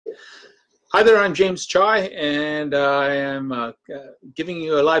Hi there, I'm James Chai, and I am giving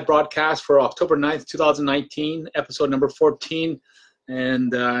you a live broadcast for October 9th, 2019, episode number 14,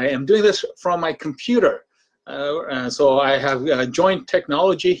 and I am doing this from my computer. So I have joined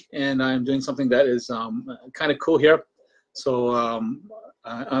technology, and I'm doing something that is kind of cool here. So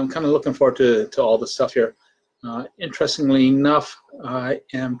I'm kind of looking forward to all the stuff here. Interestingly enough, I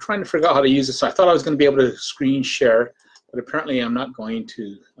am trying to figure out how to use this. So I thought I was going to be able to screen share, but apparently I'm not going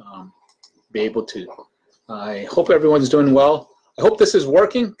to be able to. I hope everyone's doing well. I hope this is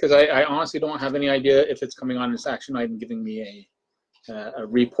working, because I honestly don't have any idea if it's coming on. It's actually not even giving me a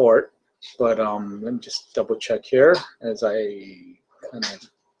report, but let me just double check here as I kind of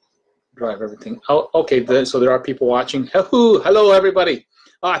drive everything out. Okay, so there are people watching. Hello everybody.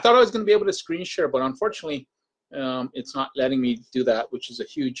 I thought I was going to be able to screen share, but unfortunately it's not letting me do that, which is a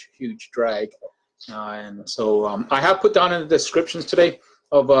huge drag. And so I have put down in the descriptions today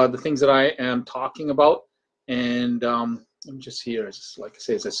of the things that I am talking about, and I'm just here. It's like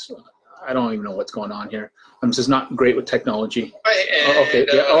I say, I don't even know what's going on here. I'm just not great with technology. Okay,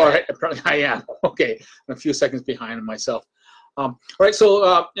 yeah, all right, apparently I am. Okay, I'm a few seconds behind myself. All right,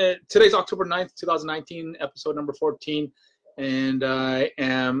 so today's October 9th, 2019, episode number 14, and I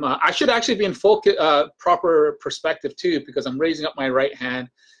am. I should actually be in full proper perspective too, because I'm raising up my right hand.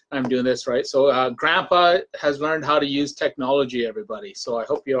 I'm doing this right. So Grandpa has learned how to use technology, everybody. So I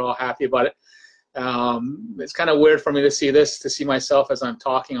hope you're all happy about it. It's kind of weird for me to see this, to see myself as I'm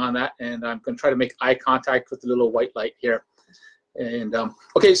talking on that. And I'm going to try to make eye contact with the little white light here. And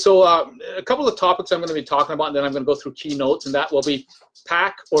okay, so a couple of topics I'm going to be talking about, and then I'm going to go through keynotes, and that will be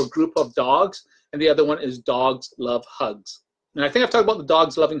pack or group of dogs. And the other one is dogs love hugs. And I think I've talked about the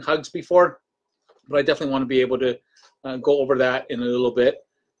dogs loving hugs before, but I definitely want to be able to go over that in a little bit.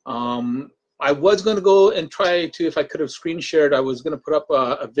 I was going to go and try to, if I could have screen shared, I was going to put up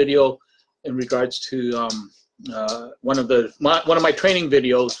a video in regards to one of my training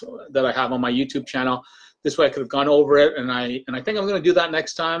videos that I have on my YouTube channel. This way I could have gone over it, and I think I'm going to do that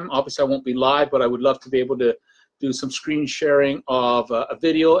next time. Obviously I won't be live, but I would love to be able to do some screen sharing of a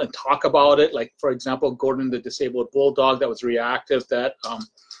video and talk about it. Like, for example, Gordon the disabled bulldog that was reactive, that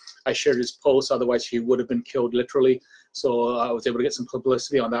I shared his post, otherwise he would have been killed literally. So I was able to get some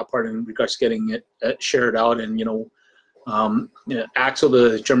publicity on that part in regards to getting it shared out. And, Axel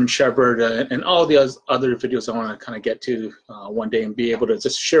the German Shepherd and all the other videos I want to kind of get to one day and be able to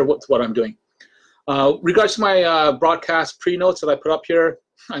just share what I'm doing. Regards to my broadcast pre-notes that I put up here,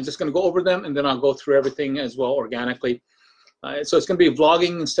 I'm just going to go over them, and then I'll go through everything as well organically. So it's going to be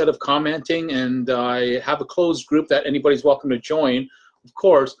vlogging instead of commenting, and I have a closed group that anybody's welcome to join, of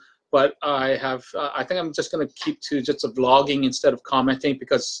course. But I think I'm just going to keep to just a vlogging instead of commenting,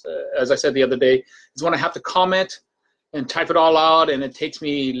 because as I said the other day, is when I have to comment and type it all out, and it takes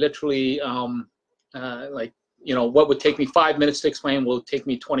me literally what would take me 5 minutes to explain will take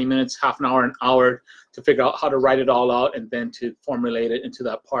me 20 minutes, half an hour to figure out how to write it all out, and then to formulate it into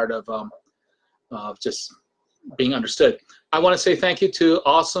that part of just being understood. I want to say thank you to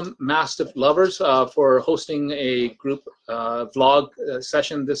Awesome Mastiff Lovers for hosting a group vlog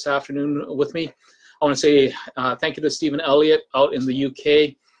session this afternoon with me. I want to say thank you to Stephen Elliot out in the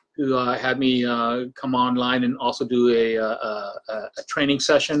UK, who had me come online and also do a training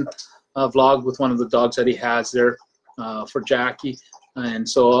session vlog with one of the dogs that he has there for Jackie. And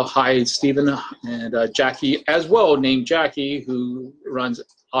so hi Stephen, and Jackie as well, named Jackie, who runs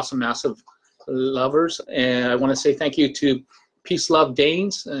Awesome Mastiff Lovers. And I want to say thank you to Peace Love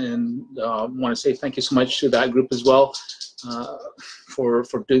Danes, and I want to say thank you so much to that group as well for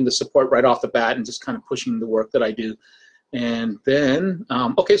doing the support right off the bat and just kind of pushing the work that I do. And then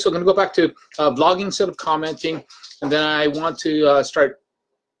okay, so I'm going to go back to vlogging instead of commenting, and then I want to start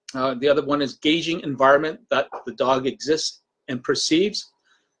the other one is gauging environment that the dog exists and perceives,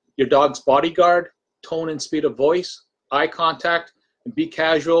 your dog's bodyguard, tone and speed of voice, eye contact, and be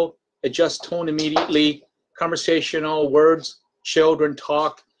casual, adjust tone immediately, conversational words, children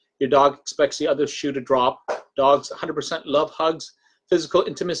talk, your dog expects the other shoe to drop, dogs 100% love hugs, physical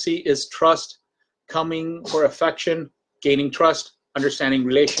intimacy is trust, coming for affection, gaining trust, understanding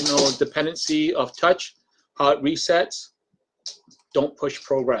relational dependency of touch, how it resets, don't push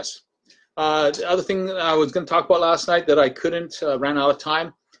progress. The other thing I was going to talk about last night that I couldn't, ran out of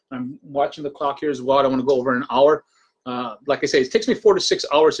time. I'm watching the clock here as well. I don't want to go over an hour. Like I say, it takes me 4 to 6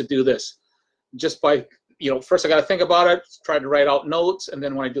 hours to do this. Just by, first I got to think about it, try to write out notes, and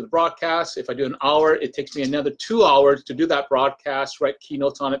then when I do the broadcast, if I do an hour, it takes me another 2 hours to do that broadcast, write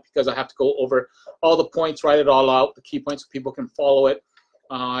keynotes on it, because I have to go over all the points, write it all out, the key points so people can follow it.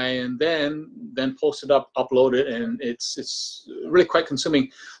 and then post it up, upload it, and it's really quite consuming.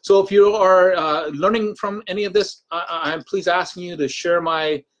 So if you are learning from any of this, I'm please asking you to share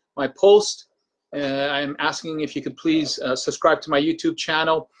my post. I'm asking if you could please subscribe to my YouTube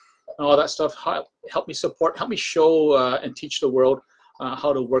channel, all that stuff. Help me support, help me show and teach the world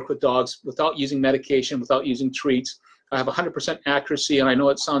how to work with dogs without using medication, without using treats. I have 100% accuracy, and I know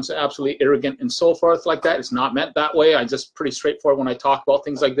it sounds absolutely arrogant and so forth like that. It's not meant that way. I'm just pretty straightforward when I talk about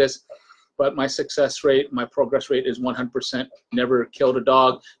things like this. But my success rate, my progress rate is 100%. Never killed a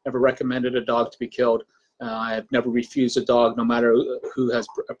dog, never recommended a dog to be killed. I've never refused a dog, no matter who has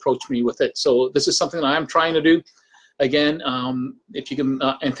approached me with it. So this is something that I'm trying to do. Again, if you can,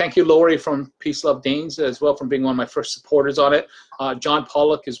 and thank you, Lori from Peace Love Danes as well, for being one of my first supporters on it. John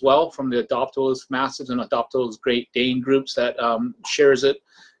Pollock as well from the Adoptos Mastiffs and Adoptos Great Dane groups that shares it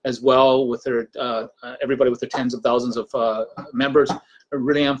as well with their everybody with their tens of thousands of members. I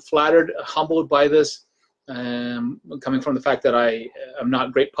really am flattered, humbled by this. Coming from the fact that I am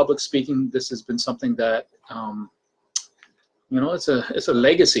not great public speaking, this has been something that you know, it's a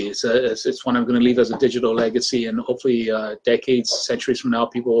legacy. It's one I'm going to leave as a digital legacy, and hopefully decades, centuries from now,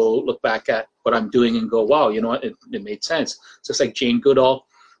 people will look back at what I'm doing and go, wow, you know what, it made sense. Just like Jane Goodall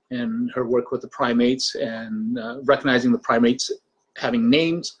and her work with the primates, and recognizing the primates having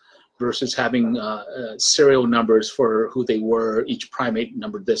names versus having serial numbers for who they were. Each primate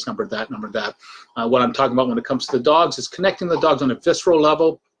numbered this, numbered that, numbered that. What I'm talking about when it comes to the dogs is connecting the dogs on a visceral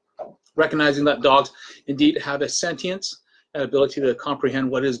level, recognizing that dogs indeed have a sentience, an ability to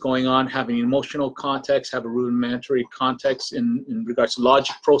comprehend what is going on, having emotional context, have a rudimentary context in regards to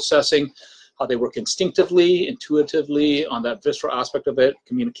logic processing, how they work instinctively, intuitively on that visceral aspect of it,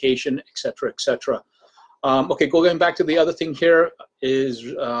 communication, etc., etc. Okay, going back to the other thing here is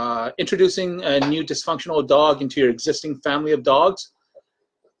introducing a new dysfunctional dog into your existing family of dogs.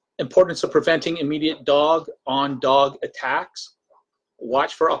 Importance of preventing immediate dog-on-dog attacks.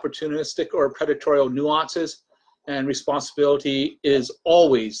 Watch for opportunistic or predatory nuances. And responsibility is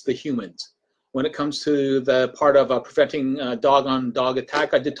always the humans. When it comes to the part of preventing dog-on-dog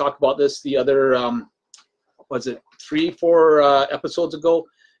attack, I did talk about this the other, was it 3-4 episodes ago,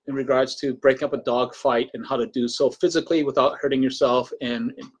 in regards to breaking up a dog fight and how to do so physically without hurting yourself,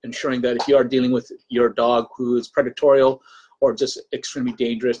 and ensuring that if you are dealing with your dog who is predatory or just extremely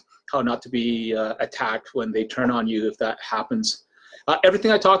dangerous, how not to be attacked when they turn on you if that happens.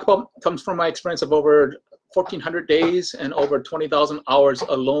 Everything I talk about comes from my experience of over 1,400 days and over 20,000 hours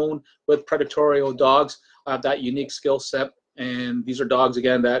alone with predatory dogs. I have that unique skill set, and these are dogs,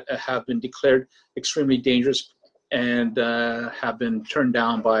 again, that have been declared extremely dangerous and have been turned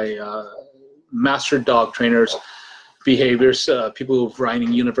down by master dog trainers, behaviors, people who've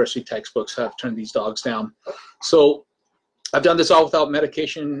writing university textbooks have turned these dogs down. So I've done this all without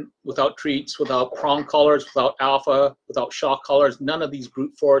medication, without treats, without prong collars, without alpha, without shock collars, none of these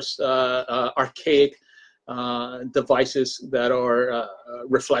brute force, archaic devices that are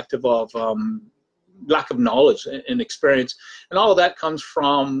reflective of lack of knowledge and experience. And all of that comes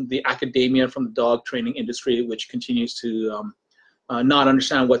from the academia, from the dog training industry, which continues to not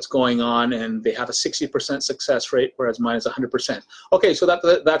understand what's going on, and they have a 60% success rate, whereas mine is 100%. Okay, so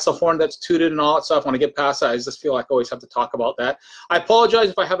that's a horn that's tooted and all that stuff. When I get past that, I just feel like I always have to talk about that. I apologize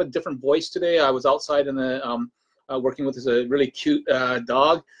if I have a different voice today. I was outside in the working with a really cute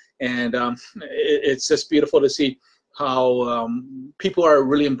dog, and it's just beautiful to see how people are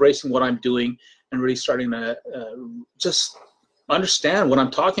really embracing what I'm doing and really starting to just understand what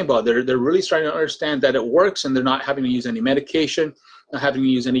I'm talking about. They're really starting to understand that it works, and they're not having to use any medication, not having to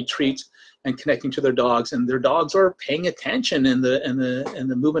use any treats, and connecting to their dogs. And their dogs are paying attention, and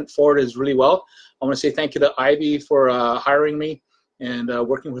the movement forward is really well. I want to say thank you to Ivy for hiring me and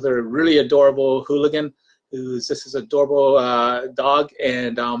working with her really adorable hooligan. Who's this is adorable dog,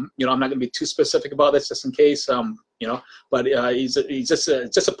 and you know, I'm not going to be too specific about this just in case, you know, but he's just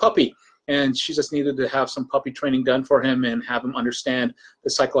a puppy, and she just needed to have some puppy training done for him and have him understand the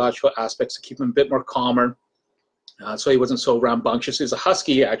psychological aspects to keep him a bit more calmer, so he wasn't so rambunctious. He's a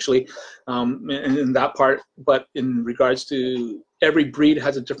husky actually, in that part, but in regards to every breed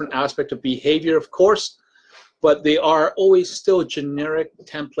has a different aspect of behavior, of course. But they are always still generic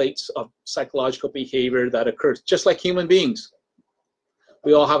templates of psychological behavior that occurs, just like human beings.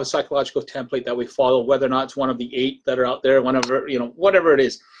 We all have a psychological template that we follow, whether or not it's one of the 8 that are out there, whenever, you know, whatever it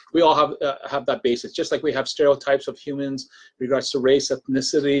is. We all have that basis. Just like we have stereotypes of humans in regards to race,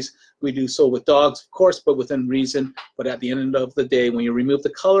 ethnicities, we do so with dogs, of course, but within reason. But at the end of the day, when you remove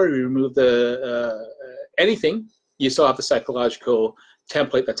the color, you remove the anything, you still have the psychological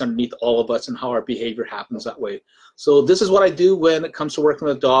template that's underneath all of us and how our behavior happens that way. So this is what I do when it comes to working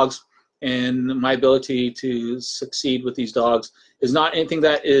with dogs, and my ability to succeed with these dogs is not anything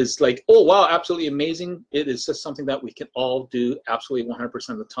that is like, oh wow, absolutely amazing. It is just something that we can all do absolutely 100%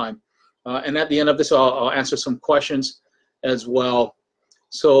 of the time. And at the end of this, I'll answer some questions as well.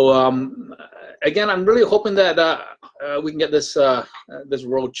 So again, I'm really hoping that we can get this this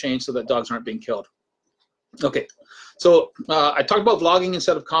world changed so that dogs aren't being killed. Okay, so I talked about vlogging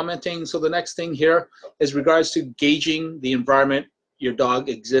instead of commenting. So the next thing here is regards to gauging the environment your dog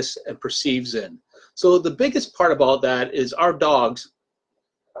exists and perceives in. So the biggest part about that is our dogs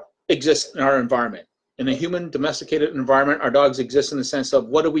exist in our environment. In a human domesticated environment, our dogs exist in the sense of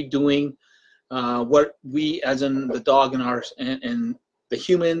what are we doing, what we, as in the dog and the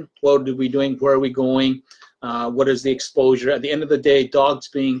human, what are we doing, where are we going, what is the exposure. At the end of the day, dogs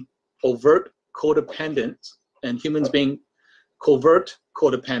being overt codependent and humans being covert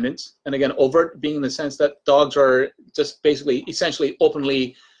codependence, and again, overt being in the sense that dogs are just basically, essentially,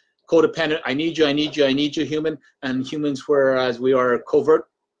 openly codependent. I need you, I need you, I need you, human. And humans, whereas we are covert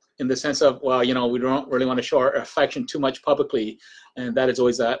in the sense of, well, you know, we don't really want to show our affection too much publicly, and that is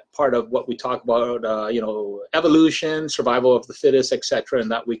always that part of what we talk about, you know, evolution, survival of the fittest, etc., and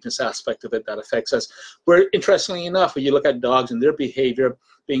that weakness aspect of it that affects us. Where, interestingly enough, when you look at dogs and their behavior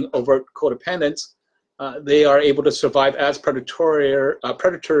being overt codependence, they are able to survive as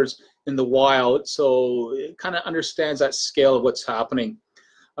predators in the wild, so it kind of understands that scale of what's happening.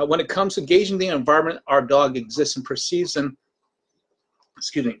 When it comes to gauging the environment our dog exists and perceives in,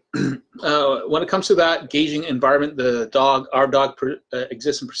 excuse me, when it comes to that gauging environment our dog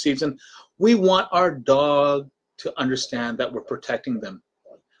exists and perceives in, we want our dog to understand that we're protecting them.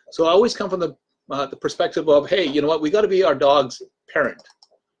 So I always come from the perspective of, hey, you know what, we got to be our dog's parent.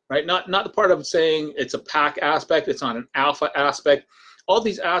 Right? Not the part of saying it's a pack aspect, it's not an alpha aspect. All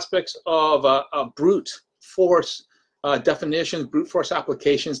these aspects of brute force definitions, brute force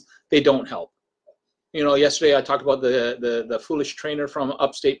applications, they don't help. You know, yesterday I talked about the foolish trainer from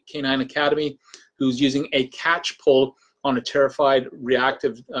Upstate Canine Academy who's using a catch pull on a terrified,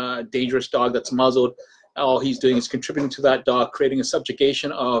 reactive, dangerous dog that's muzzled. All he's doing is contributing to that dog, creating a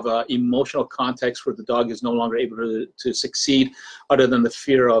subjugation of emotional context where the dog is no longer able to succeed, other than the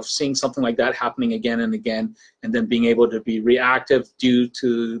fear of seeing something like that happening again and again, and then being able to be reactive due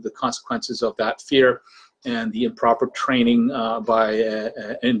to the consequences of that fear and the improper training by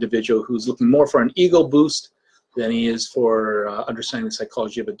an individual who's looking more for an ego boost than he is for understanding the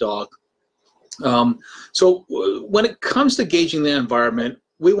psychology of a dog. So when it comes to gauging the environment,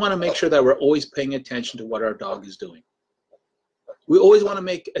 we want to make sure that we're always paying attention to what our dog is doing. We always want to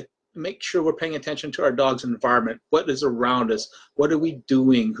make sure we're paying attention to our dog's environment. What is around us? What are we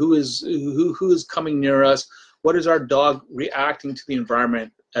doing? Who is coming near us? What is our dog reacting to the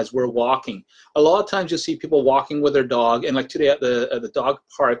environment as we're walking? A lot of times you'll see people walking with their dog, and like today at the dog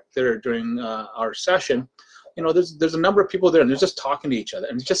park there during our session, you know, there's a number of people there, and they're just talking to each other,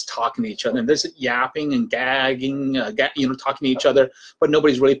 and there's yapping and gagging, you know, talking to each other, but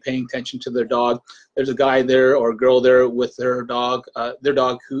nobody's really paying attention to their dog. There's a guy there or a girl there with their dog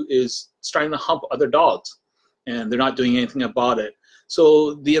who is starting to hump other dogs, and they're not doing anything about it.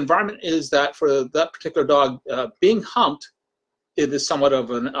 So the environment is that for that particular dog being humped, it is somewhat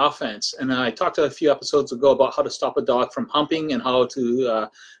of an offense. And I talked a few episodes ago about how to stop a dog from humping and how to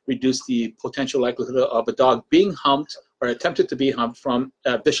reduce the potential likelihood of a dog being humped or attempted to be humped from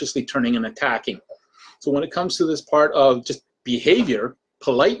viciously turning and attacking. So when it comes to this part of just behavior,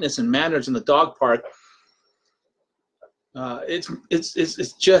 politeness and manners in the dog park,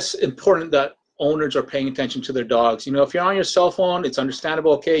 it's just important that owners are paying attention to their dogs. You know, if you're on your cell phone, it's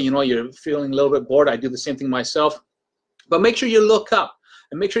understandable. Okay, you know, you're feeling a little bit bored. I do the same thing myself. But make sure you look up,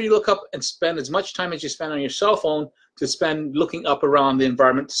 and make sure you look up and spend as much time as you spend on your cell phone to spend looking up around the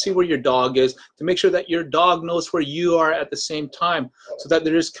environment to see where your dog is, to make sure that your dog knows where you are at the same time, so that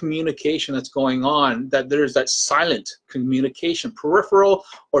there is communication that's going on, that there is that silent communication, peripheral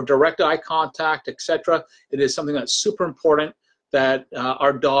or direct eye contact, etc. It is something that's super important that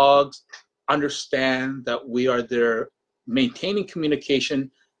our dogs understand that we are there maintaining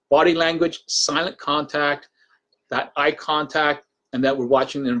communication, body language, silent contact, that eye contact, and that we're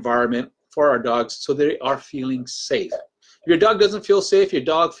watching the environment for our dogs so they are feeling safe. If your dog doesn't feel safe, your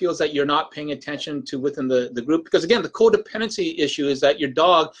dog feels that you're not paying attention to within the group, because again, the codependency issue is that your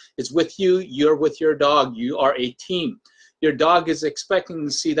dog is with you, you're with your dog, you are a team. Your dog is expecting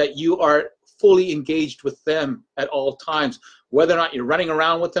to see that you are fully engaged with them at all times, whether or not you're running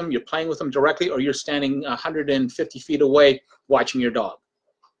around with them, you're playing with them directly, or you're standing 150 feet away watching your dog.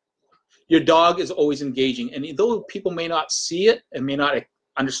 Your dog is always engaging. And though people may not see it and may not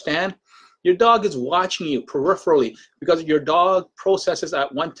understand, your dog is watching you peripherally, because your dog processes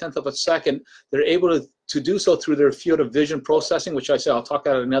at 1/10 of a second. They're able to do so through their field of vision processing, which I say I'll talk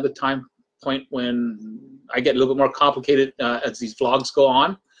about at another time point when I get a little bit more complicated as these vlogs go on.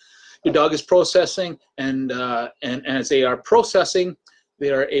 Your dog is processing, and as they are processing,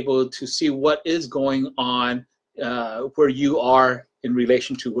 they are able to see what is going on where you are in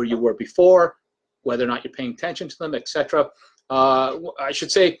relation to where you were before, whether or not you're paying attention to them, etc. I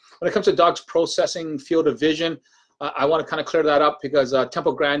should say, when it comes to dogs processing field of vision, I want to kind of clear that up, because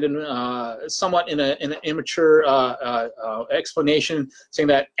Temple Grandin, somewhat in an immature explanation, saying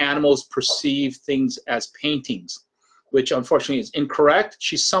that animals perceive things as paintings, which unfortunately is incorrect.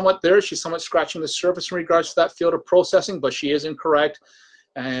 She's somewhat there. She's somewhat scratching the surface in regards to that field of processing, but she is incorrect.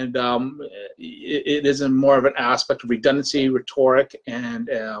 And it is more of an aspect of redundancy, rhetoric, and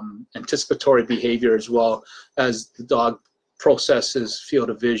anticipatory behavior, as well as the dog processes field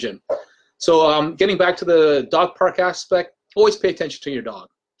of vision. So getting back to the dog park aspect, always pay attention to your dog.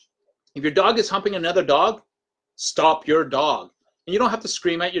 If your dog is humping another dog, stop your dog. And you don't have to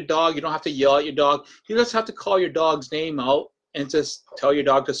scream at your dog. You don't have to yell at your dog. You just have to call your dog's name out and just tell your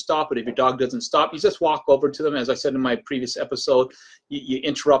dog to stop it. If your dog doesn't stop, you just walk over to them. As I said in my previous episode, you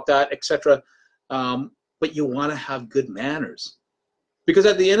interrupt that, etc. But you want to have good manners. Because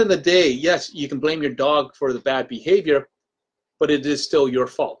at the end of the day, yes, you can blame your dog for the bad behavior, but it is still your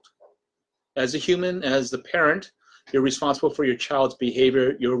fault. As a human, as the parent, you're responsible for your child's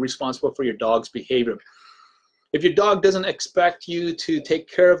behavior. You're responsible for your dog's behavior. If your dog doesn't expect you to take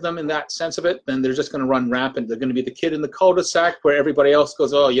care of them in that sense of it, then they're just going to run rampant. They're going to be the kid in the cul-de-sac where everybody else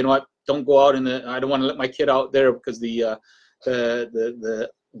goes, oh, you know what, don't go out, I don't want to let my kid out there because the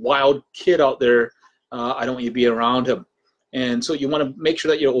wild kid out there, I don't want you to be around him. And so you want to make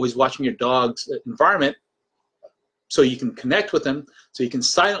sure that you're always watching your dog's environment, so you can connect with them, so you can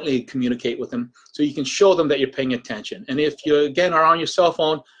silently communicate with them, so you can show them that you're paying attention. And if you, again, are on your cell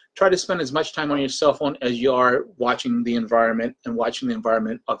phone, try to spend as much time on your cell phone as you are watching the environment and watching the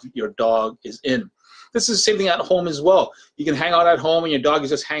environment of your dog is in. This is the same thing at home as well. You can hang out at home and your dog is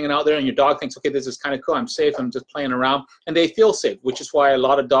just hanging out there, and your dog thinks, okay, this is kind of cool, I'm safe, I'm just playing around, and they feel safe, which is why a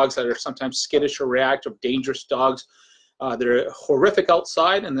lot of dogs that are sometimes skittish or reactive, dangerous dogs, they're horrific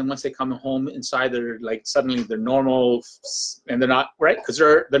outside, and then once they come home inside, they're like suddenly they're normal, and they're not, right? Because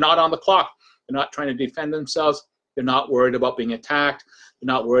they're not on the clock. They're not trying to defend themselves. They're not worried about being attacked.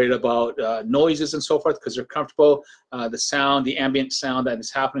 They're not worried about noises and so forth, because they're comfortable. The sound, the ambient sound that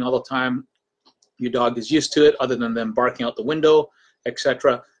is happening all the time, your dog is used to it, other than them barking out the window,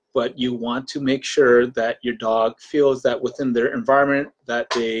 etc. But you want to make sure that your dog feels that within their environment that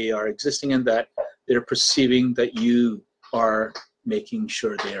they are existing in, that they're perceiving that you are making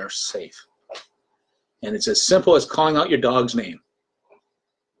sure they are safe. And it's as simple as calling out your dog's name.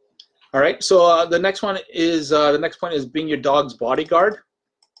 All right, so the next one is the next point is being your dog's bodyguard.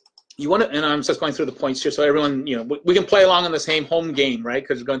 You want to, and I'm just going through the points here so everyone, you know, we can play along in the same home game, right?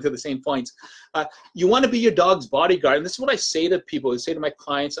 Because we're going through the same points. You want to be your dog's bodyguard, and this is what I say to people. I say to my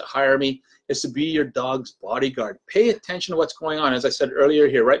clients that hire me, is to be your dog's bodyguard. Pay attention to what's going on, as I said earlier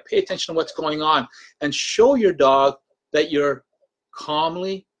here, right? Pay attention to what's going on, and show your dog that you're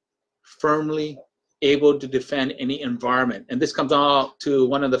calmly, firmly able to defend any environment. And this comes out to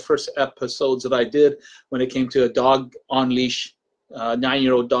one of the first episodes that I did when it came to a dog on leash,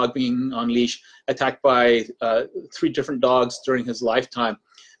 9-year-old dog being on leash, attacked by 3 different dogs during his lifetime.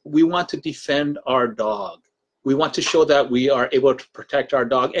 We want to defend our dog. We want to show that we are able to protect our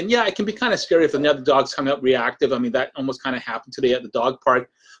dog. And yeah, it can be kind of scary if another dog's coming up reactive. I mean, that almost kind of happened today at the dog park.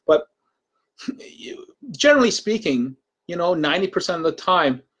 But generally speaking, you know, 90% of the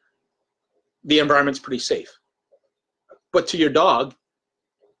time, the environment's pretty safe. But to your dog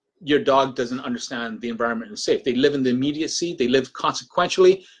doesn't understand the environment is safe. They live in the immediacy, they live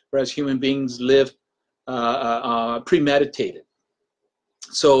consequentially, whereas human beings live premeditated.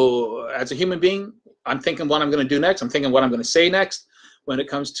 So as a human being, I'm thinking what I'm going to do next, I'm thinking what I'm going to say next. When it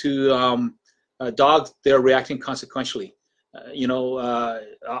comes to dogs, they're reacting consequentially. You know,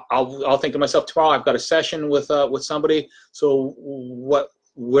 I'll think to myself, tomorrow I've got a session with somebody, so what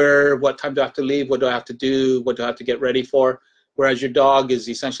time do I have to leave, what do I have to do, what do I have to get ready for? Whereas your dog is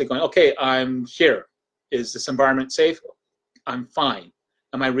essentially going, okay, I'm here. Is this environment safe? I'm fine.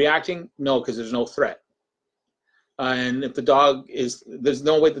 Am I reacting? No, because there's no threat. And if the dog is, there's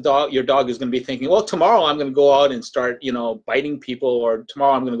no way your dog is going to be thinking, well, tomorrow I'm going to go out and start, you know, biting people, or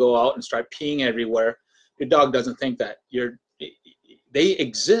tomorrow I'm going to go out and start peeing everywhere. Your dog doesn't think that. They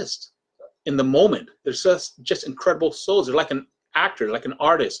exist in the moment. They're just incredible souls. They're like an actor, like an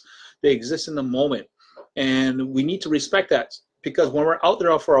artist. They exist in the moment. And we need to respect that, because when we're out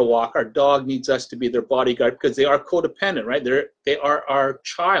there for a walk, our dog needs us to be their bodyguard, because they are codependent, right? They are our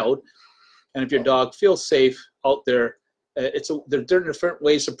child. And if your dog feels safe out there, there are different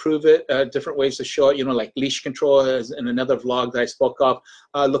ways to prove it, different ways to show it, you know, like leash control is in another vlog that I spoke of,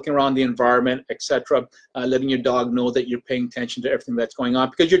 looking around the environment, etc., letting your dog know that you're paying attention to everything that's going on,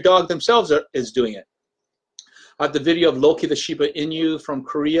 because your dog themselves is doing it. I have the video of Loki, the Shiba Inu from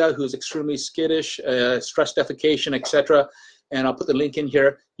Korea, who's extremely skittish, stress defecation, etc., and I'll put the link in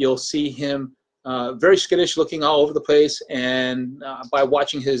here. You'll see him very skittish, looking all over the place, and by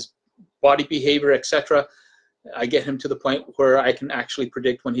watching his body behavior, etc., I get him to the point where I can actually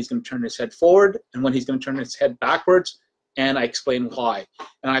predict when he's going to turn his head forward and when he's going to turn his head backwards, and I explain why.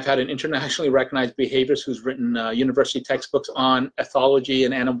 And I've had an internationally recognized behaviorist who's written university textbooks on ethology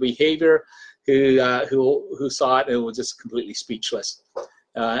and animal behavior, who saw it and was just completely speechless.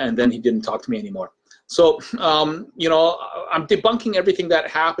 And then he didn't talk to me anymore. So, you know, I'm debunking everything that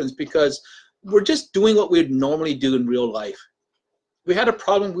happens because we're just doing what we'd normally do in real life. If we had a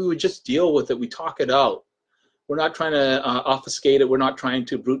problem, we would just deal with it. We talk it out. We're not trying to obfuscate it. We're not trying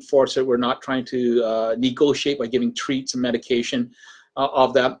to brute force it. We're not trying to negotiate by giving treats and medication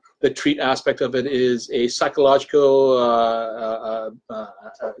of that. The treat aspect of it is a psychological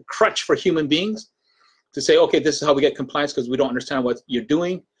crutch for human beings to say, okay, this is how we get compliance because we don't understand what you're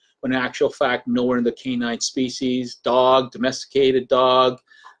doing, when in actual fact, nowhere in the canine species, dog, domesticated dog,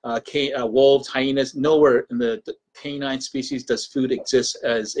 wolves, hyenas, nowhere in the canine species does food exist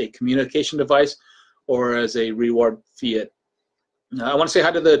as a communication device or as a reward fiat. I want to say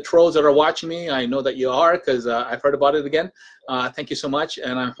hi to the trolls that are watching me. I know that you are, because I've heard about it again. Thank you so much,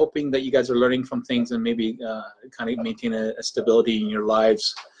 and I'm hoping that you guys are learning from things and maybe kind of maintain a stability in your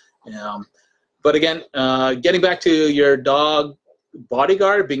lives. But again, getting back to your dog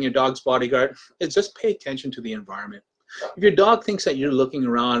bodyguard, being your dog's bodyguard, is just pay attention to the environment. If your dog thinks that you're looking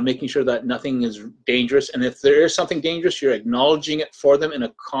around, making sure that nothing is dangerous, and if there is something dangerous, you're acknowledging it for them in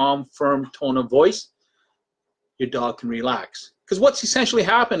a calm, firm tone of voice, your dog can relax. Because what's essentially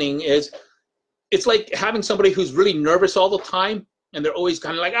happening is, it's like having somebody who's really nervous all the time, and they're always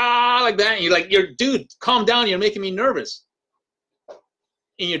kind of like, like that, and you're like, dude, calm down, you're making me nervous.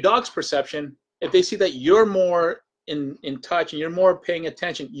 In your dog's perception, if they see that you're more in touch and you're more paying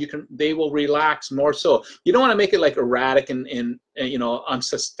attention, they will relax more so. You don't want to make it like erratic and you know,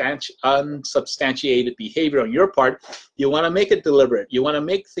 unsubstantiated behavior on your part. You want to make it deliberate. You want to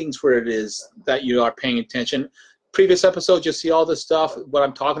make things where it is that you are paying attention. Previous episodes, you'll see all this stuff, what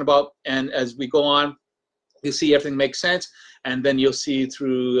I'm talking about, and as we go on, you'll see everything makes sense, and then you'll see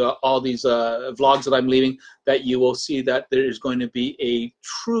through all these vlogs that I'm leaving that you will see that there is going to be a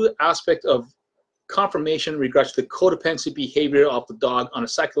true aspect of confirmation in regards to the codependency behavior of the dog on a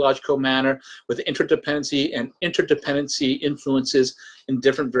psychological manner, with interdependency and interdependency influences in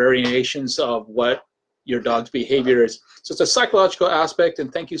different variations of what your dog's behavior is. So it's a psychological aspect,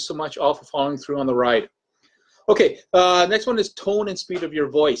 and thank you so much all for following through on the ride. Okay, next one is tone and speed of your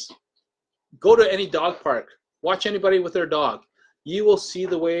voice. Go to any dog park, watch anybody with their dog. You will see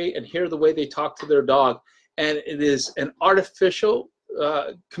the way and hear the way they talk to their dog, and it is an artificial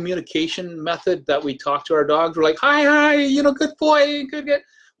communication method that we talk to our dogs. We're like, hi, you know, good boy, good.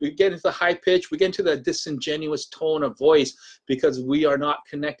 We get into the high pitch, we get into the disingenuous tone of voice because we are not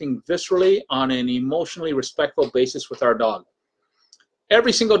connecting viscerally on an emotionally respectful basis with our dog.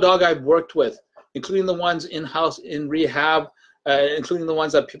 Every single dog I've worked with, including the ones in-house in rehab, including the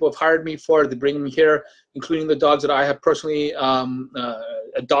ones that people have hired me for, they bring them here, including the dogs that I have personally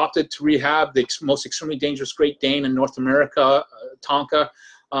adopted to rehab, the most extremely dangerous Great Dane in North America, Tonka.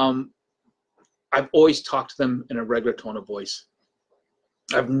 I've always talked to them in a regular tone of voice.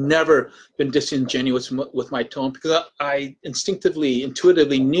 I've never been disingenuous with my tone because I instinctively,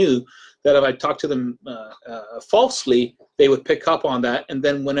 intuitively knew that if I talked to them falsely, they would pick up on that, and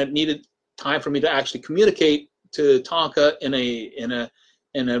then when it needed time for me to actually communicate to Tonka in a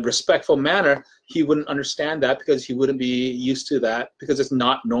respectful manner, he wouldn't understand that because he wouldn't be used to that, because it's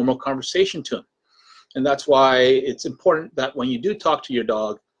not normal conversation to him. And that's why it's important that when you do talk to your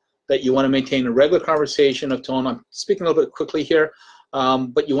dog, that you want to maintain a regular conversation of tone. I'm speaking a little bit quickly here,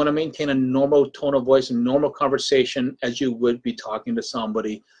 but you want to maintain a normal tone of voice and normal conversation as you would be talking to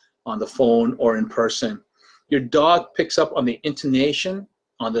somebody on the phone or in person. Your dog picks up on the intonation,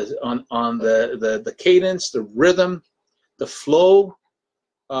 on the cadence, the rhythm, the flow,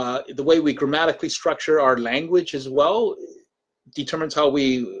 the way we grammatically structure our language as well determines how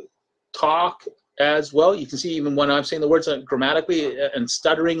we talk as well. You can see even when I'm saying the words grammatically and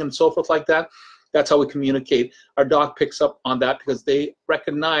stuttering and so forth like that, That's how we communicate. Our dog picks up on that because they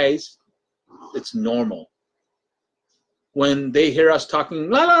recognize it's normal. When they hear us talking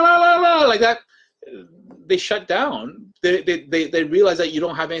la la la la la like that, they shut down. They realize that you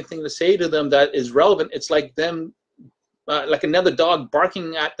don't have anything to say to them that is relevant. It's like them, like another dog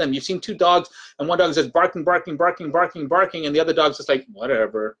barking at them. You've seen two dogs, and one dog is just barking, barking, barking, barking, barking, and the other dog's just like,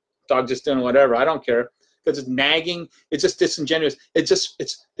 whatever. Dog just doing whatever. I don't care. Because it's nagging. It's just disingenuous. It's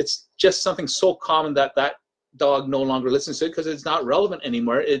just something so common that that dog no longer listens to it because it's not relevant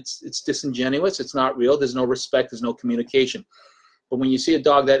anymore. It's disingenuous. It's not real. There's no respect. There's no communication. But when you see a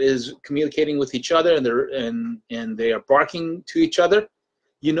dog that is communicating with each other and they are barking to each other,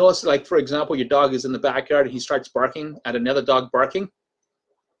 you notice, like, for example, your dog is in the backyard and he starts barking at another dog barking.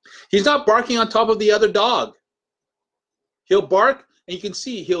 He's not barking on top of the other dog. He'll bark, and you can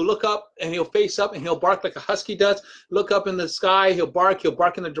see he'll look up and he'll face up and he'll bark like a husky does. Look up in the sky, he'll bark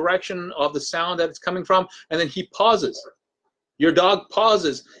in the direction of the sound that it's coming from, and then he pauses. Your dog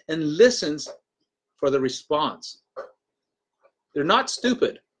pauses and listens for the response. They're not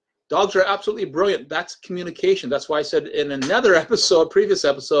stupid. Dogs are absolutely brilliant. That's communication. That's why I said in another episode, previous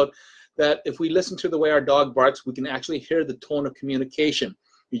episode, that if we listen to the way our dog barks, we can actually hear the tone of communication.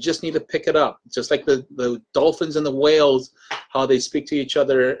 You just need to pick it up. Just like the dolphins and the whales, how they speak to each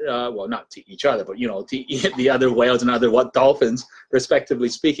other, well, not to each other, but, you know, to the other whales and other dolphins, respectively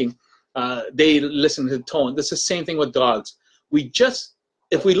speaking, they listen to the tone. This is the same thing with dogs.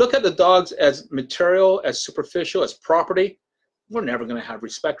 If we look at the dogs as material, as superficial, as property, we're never going to have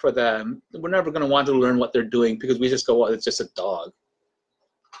respect for them. We're never going to want to learn what they're doing because we just go, well, it's just a dog.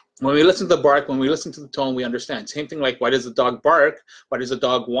 When we listen to the bark, when we listen to the tone, we understand. Same thing like, why does the dog bark? Why does the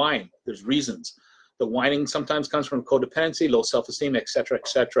dog whine? There's reasons. The whining sometimes comes from codependency, low self-esteem, etc.,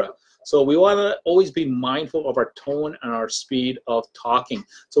 etc. So we want to always be mindful of our tone and our speed of talking.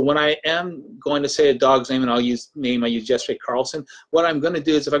 So when I am going to say a dog's name, and I'll use name I used yesterday, Carlson, what I'm going to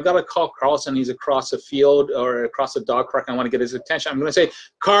do is if I've got to call Carlson, he's across a field or across a dog park, and I want to get his attention, I'm going to say,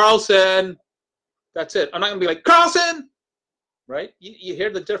 Carlson. That's it. I'm not going to be like, Carlson. Right? You hear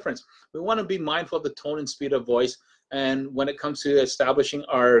the difference. We want to be mindful of the tone and speed of voice. And when it comes to establishing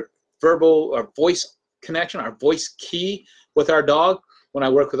our voice connection, our voice key with our dog, when I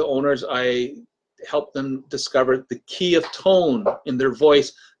work with the owners, I help them discover the key of tone in their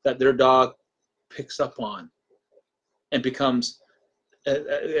voice that their dog picks up on and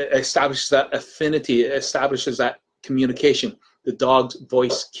establishes that affinity, establishes that communication, the dog's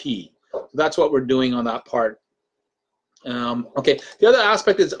voice key. That's what we're doing on that part. Okay, the other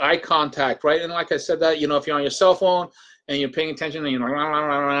aspect is eye contact, right? And like I said, that, you know, if you're on your cell phone and you're paying attention and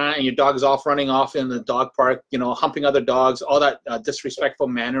and your dog is off running off in the dog park, you know, humping other dogs, all that disrespectful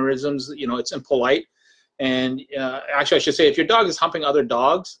mannerisms, you know, it's impolite. And actually, I should say, if your dog is humping other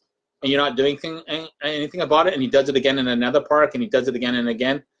dogs and you're not doing anything about it, and he does it again in another park and he does it again and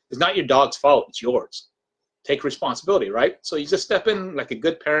again, it's not your dog's fault, it's yours. Take responsibility, right? So you just step in like a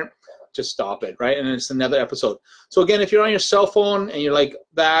good parent. Just stop it, right? And it's another episode. So again, if you're on your cell phone and you're like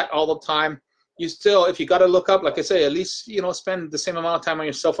that all the time, you still, if you got to look up, like I say, at least, you know, spend the same amount of time on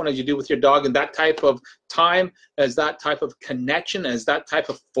your cell phone as you do with your dog, and that type of time, as that type of connection, as that type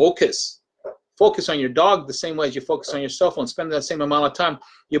of focus. Focus on your dog the same way as you focus on your cell phone. Spend that same amount of time.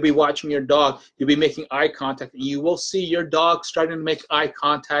 You'll be watching your dog. You'll be making eye contact. And you will see your dog starting to make eye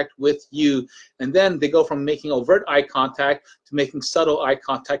contact with you. And then they go from making overt eye contact to making subtle eye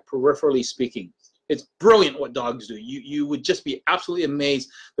contact, peripherally speaking. It's brilliant what dogs do. You would just be absolutely amazed.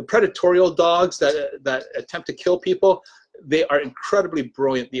 The predatorial dogs that attempt to kill people, they are incredibly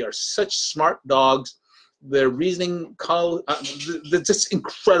brilliant. They are such smart dogs. Their reasoning, they're just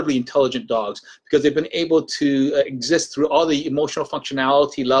incredibly intelligent dogs because they've been able to exist through all the emotional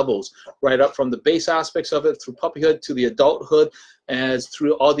functionality levels, right up from the base aspects of it, through puppyhood to the adulthood, as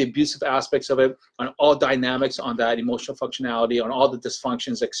through all the abusive aspects of it, on all dynamics on that emotional functionality, on all the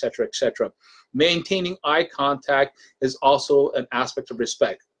dysfunctions, etc., etc. Maintaining eye contact is also an aspect of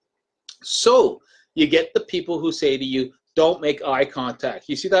respect. So you get the people who say to you, don't make eye contact.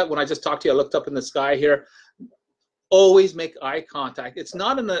 You see that when I just talked to you, I looked up in the sky here. Always make eye contact. It's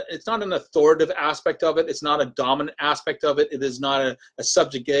not an authoritative aspect of it. It's not a dominant aspect of it. It is not a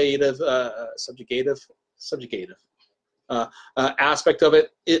subjugative aspect of it.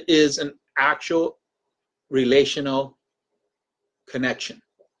 It is an actual relational connection.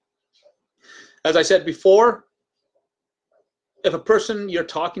 As I said before, if a person you're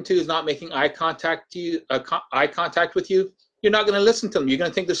talking to is not making eye contact with you, you're not going to listen to them. You're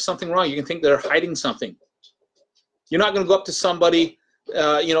going to think there's something wrong. You're going to think they're hiding something. You're not going to go up to somebody,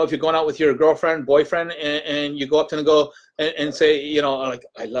 you know, if you're going out with your girlfriend, boyfriend, and you go up to them and go and say, you know, like,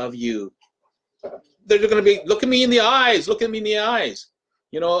 I love you. they're going to be, look at me in the eyes, look at me in the eyes.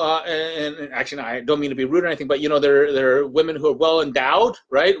 You know, and actually, I don't mean to be rude or anything, but you know, there are women who are well endowed,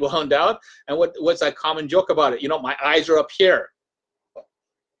 right? Well endowed. And what's that common joke about it? You know, my eyes are up here.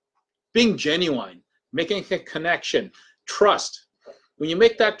 Being genuine, making a connection, trust. When you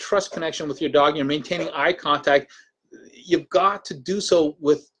make that trust connection with your dog, you're maintaining eye contact. You've got to do so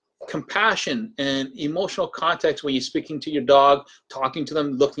with compassion and emotional context when you're speaking to your dog, talking to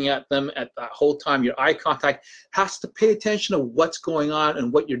them, looking at them at that whole time. Your eye contact has to pay attention to what's going on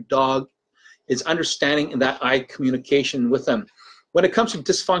and what your dog is understanding in that eye communication with them. When it comes to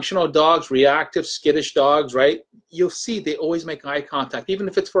dysfunctional dogs, reactive, skittish dogs, right, you'll see they always make eye contact, even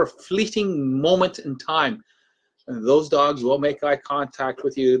if it's for a fleeting moment in time. And those dogs will make eye contact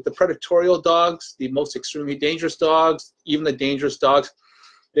with you. The predatorial dogs, the most extremely dangerous dogs, even the dangerous dogs,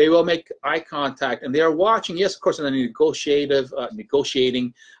 they will make eye contact, and they are watching. Yes, of course, in a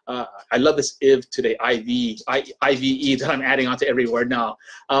negotiating. I love this IV today, IVE that I'm adding onto every word now.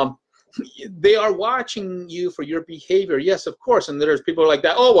 They are watching you for your behavior. Yes, of course, and there's people like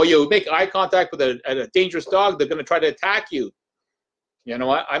that. Oh, well, you make eye contact with a dangerous dog, they're going to try to attack you. You know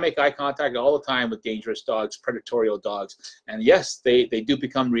what? I make eye contact all the time with dangerous dogs, predatorial dogs. And yes, they do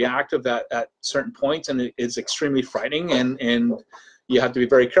become reactive at certain points, and it is extremely frightening, and you have to be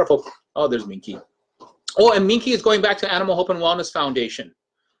very careful. Oh, there's Minky. Oh, and Minky is going back to Animal Hope and Wellness Foundation.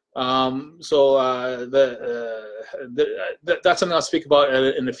 That's something I'll speak about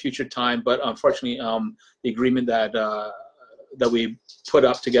in a future time. But unfortunately, the agreement that we put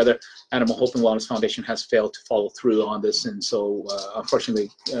up together, Animal Hope and Wellness Foundation, has failed to follow through on this, and so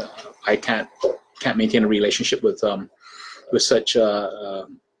unfortunately, I can't maintain a relationship with such.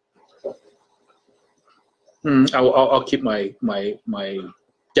 I'll keep my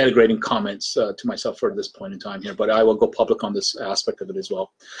denigrating comments to myself for this point in time here, but I will go public on this aspect of it as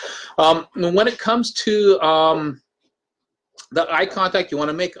well. When it comes to the eye contact, you want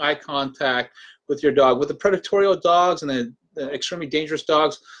to make eye contact with your dog. With the predatorial dogs and the extremely dangerous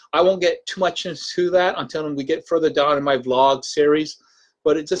dogs, I won't get too much into that until we get further down in my vlog series.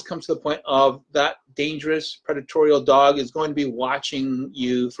 But it just comes to the point of that dangerous predatorial dog is going to be watching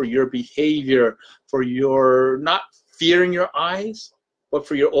you for your behavior, for your not fear in your eyes, but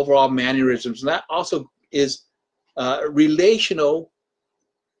for your overall mannerisms. And that also is relational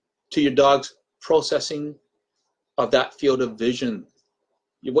to your dog's processing of that field of vision.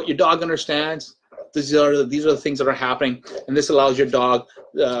 What your dog understands, these are the things that are happening, and this allows your dog,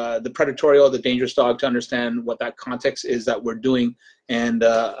 the predatorial, the dangerous dog, to understand what that context is that we're doing. And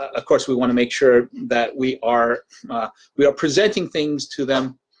of course, we want to make sure that we are presenting things to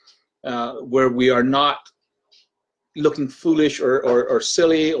them where we are not looking foolish or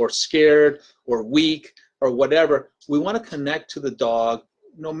silly or scared or weak or whatever. We want to connect to the dog,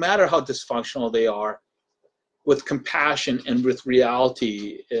 no matter how dysfunctional they are, with compassion and with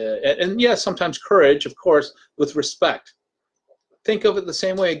reality, and yes, sometimes courage, of course, with respect. Think of it the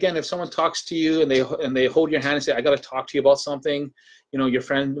same way. Again, if someone talks to you and they hold your hand and say, "I got to talk to you about something," you know, your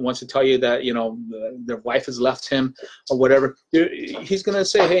friend wants to tell you that, you know, their wife has left him or whatever, he's going to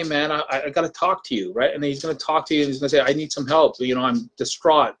say, "Hey, man, I got to talk to you," right? And then he's going to talk to you and he's going to say, "I need some help. You know, I'm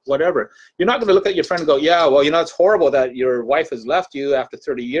distraught," whatever. You're not going to look at your friend and go, "Yeah, well, you know, it's horrible that your wife has left you after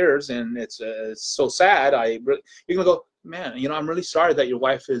 30 years and it's so sad." You're going to go, "Man, you know, I'm really sorry that your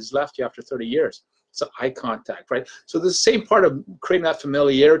wife has left you after 30 years. It's eye contact, right? So the same part of creating that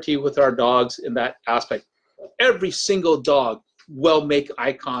familiarity with our dogs in that aspect. Every single dog will make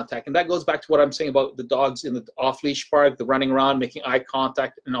eye contact, and that goes back to what I'm saying about the dogs in the off-leash park, the running around, making eye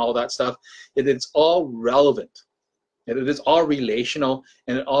contact, and all that stuff. It's all relevant, and it is all relational,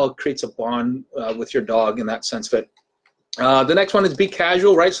 and it all creates a bond with your dog in that sense of it. The next one is be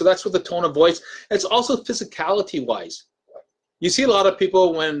casual, right? So that's with the tone of voice. It's also physicality-wise. You see a lot of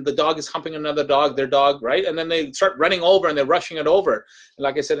people when the dog is humping another dog, their dog, right? And then they start running over and they're rushing it over. And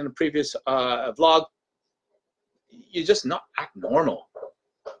like I said in the previous vlog, you just not act normal.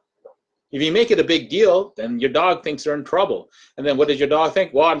 If you make it a big deal, then your dog thinks they're in trouble. And then what does your dog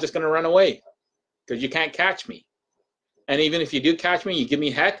think? Well, I'm just going to run away because you can't catch me. And even if you do catch me, you give me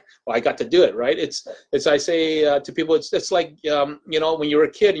heck, well, I got to do it, right? It's I say to people, it's like, you know, when you were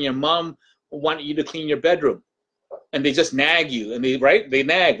a kid and your mom wanted you to clean your bedroom. And they just nag you, and they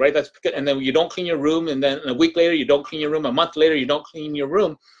nag, right? And then you don't clean your room, and then a week later you don't clean your room, a month later you don't clean your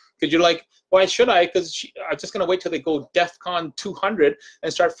room, because you're like, why should I? Because I'm just gonna wait till they go DEFCON 200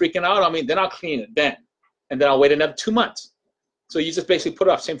 and start freaking out on me. Then I'll clean it then, and then I'll wait another 2 months. So you just basically put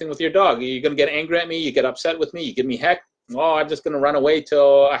off. Same thing with your dog. You're gonna get angry at me, you get upset with me, you give me heck. Oh, I'm just gonna run away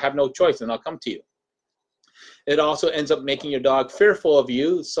till I have no choice, and I'll come to you. It also ends up making your dog fearful of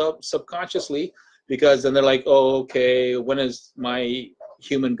you subconsciously. because then they're like, oh, okay, when is my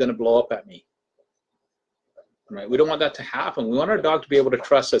human going to blow up at me? Right? We don't want that to happen. We want our dog to be able to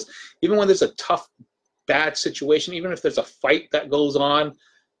trust us. Even when there's a tough, bad situation, even if there's a fight that goes on,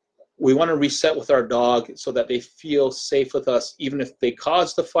 we want to reset with our dog so that they feel safe with us, even if they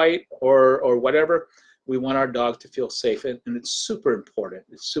cause the fight or whatever. We want our dog to feel safe, and it's super important.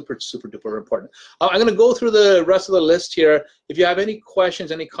 It's super, super duper important. I'm going to go through the rest of the list here. If you have any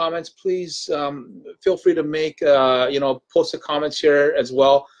questions, any comments, please feel free to make, post the comments here as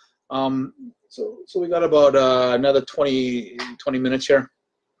well. So we got about another 20 minutes here.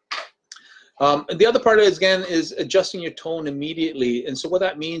 The other part is, again, is adjusting your tone immediately. And so what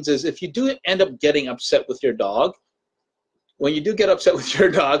that means is if you do end up getting upset with your dog, when you do get upset with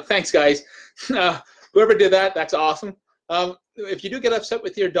your dog, thanks, guys. Whoever did that, that's awesome. If you do get upset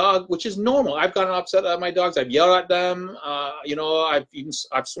with your dog, which is normal, I've gotten upset at my dogs. I've yelled at them.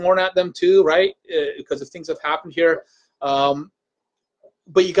 I've sworn at them too, right? Because of things that have happened here.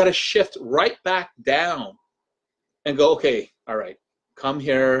 But you got to shift right back down and go, okay, all right, come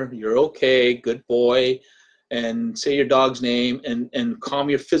here. You're okay, good boy. And say your dog's name and calm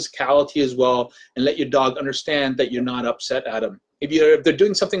your physicality as well, and let your dog understand that you're not upset at them. If they're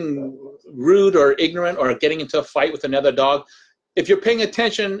doing something rude or ignorant or getting into a fight with another dog, if you're paying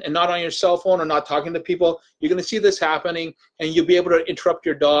attention and not on your cell phone or not talking to people, you're going to see this happening, and you'll be able to interrupt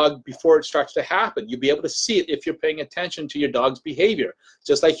your dog before it starts to happen. You'll be able to see it if you're paying attention to your dog's behavior.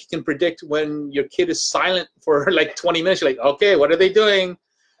 Just like you can predict when your kid is silent for like 20 minutes, you're like, okay, what are they doing?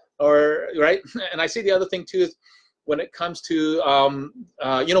 Or, right? And I see the other thing too is when it comes to,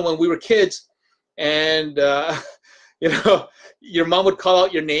 when we were kids and, your mom would call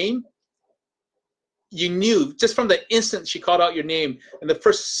out your name, you knew just from the instant she called out your name and the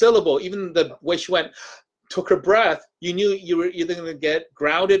first syllable, even the way she went, took her breath, you knew you were either going to get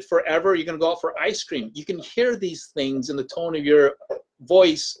grounded forever or you're going to go out for ice cream. You can hear these things in the tone of your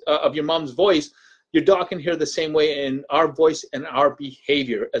voice, of your mom's voice. Your dog can hear the same way in our voice and our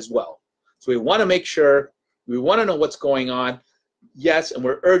behavior as well. So we want to make sure, we want to know what's going on. Yes, and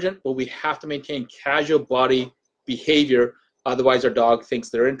we're urgent, but we have to maintain casual body behavior. Otherwise, our dog thinks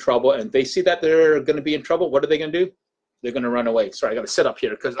they're in trouble, and they see that they're going to be in trouble. What are they going to do? They're going to run away. Sorry, I got to sit up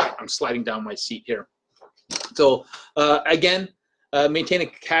here because I'm sliding down my seat here. So again, maintain a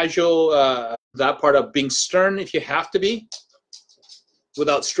casual, that part of being stern if you have to be,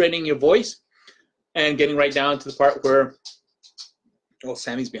 without straining your voice, and getting right down to the part where, oh,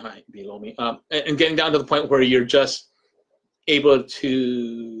 Sammy's below me, and getting down to the point where you're just able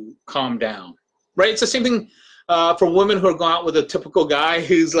to calm down. Right? It's the same thing for women who are going out with a typical guy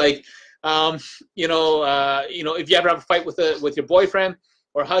who's like, if you ever have a fight with your boyfriend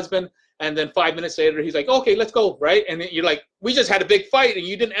or husband, and then 5 minutes later he's like, okay, let's go, right? And then you're like, we just had a big fight and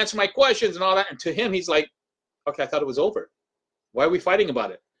you didn't answer my questions and all that. And to him, he's like, okay, I thought it was over. Why are we fighting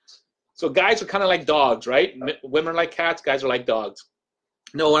about it? So guys are kind of like dogs, right? Women are like cats, guys are like dogs.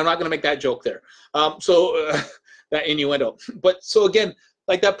 No, I'm not going to make that joke there. That innuendo. But so again,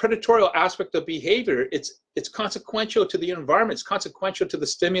 like that predatory aspect of behavior, it's consequential to the environment. It's consequential to the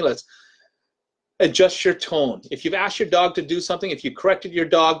stimulus. Adjust your tone. If you've asked your dog to do something, if you corrected your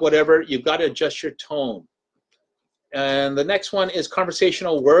dog, whatever, you've got to adjust your tone. And the next one is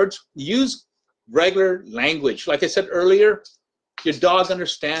conversational words. Use regular language. Like I said earlier, your dog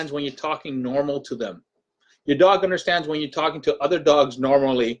understands when you're talking normal to them. Your dog understands when you're talking to other dogs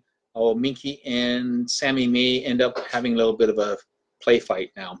normally. Oh, Minky and Sammy may end up having a little bit of a play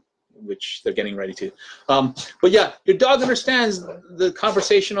fight now, which they're getting ready to. But yeah, your dog understands the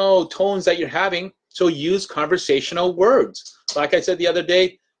conversational tones that you're having, so use conversational words. Like I said the other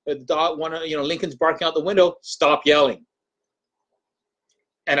day, the dog, Lincoln's barking out the window, stop yelling.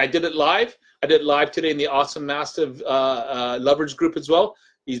 And I did it live. I did it live today in the Awesome Mastiff Lovers group as well.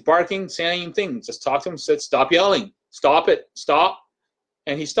 He's barking, saying things. Just talk to him, said, stop yelling. Stop it, stop.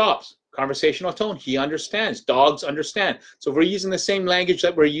 And he stops. Conversational tone, he understands. Dogs understand. So if we're using the same language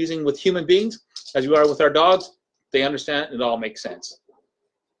that we're using with human beings as we are with our dogs, they understand. It all makes sense.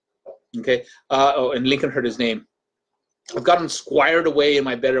 Okay. And Lincoln heard his name. I've got him squired away in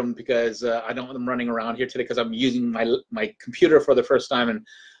my bedroom because I don't want him running around here today because I'm using my computer for the first time, and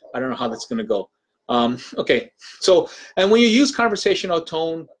I don't know how that's going to go. Okay. So, and when you use conversational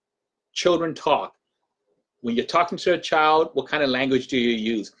tone, children talk. When you're talking to a child, what kind of language do you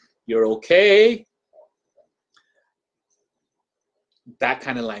use? You're okay. That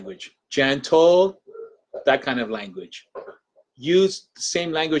kind of language. Gentle. That kind of language. Use the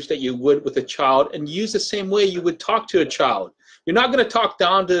same language that you would with a child, and use the same way you would talk to a child. You're not going to talk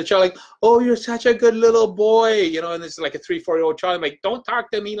down to the child like, oh, you're such a good little boy, you know, and this is like a 3, 4-year-old child. I'm like, don't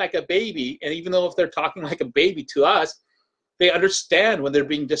talk to me like a baby. And even though if they're talking like a baby to us, they understand when they're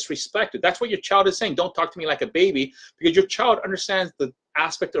being disrespected. That's what your child is saying. Don't talk to me like a baby, because your child understands the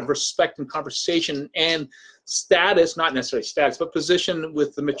aspect of respect and conversation and status, not necessarily status, but position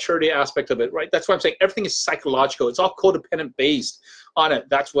with the maturity aspect of it, right? That's why I'm saying everything is psychological. It's all codependent based on it.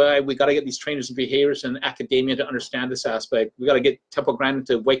 That's why we got to get these trainers and behaviors and academia to understand this aspect. We got to get Temple Grandin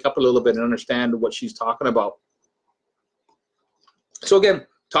to wake up a little bit and understand what she's talking about. So again,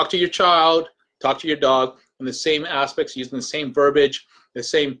 talk to your child, talk to your dog in the same aspects, using the same verbiage, the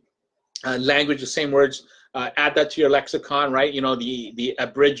same language, the same words. Add that to your lexicon, right? You know, the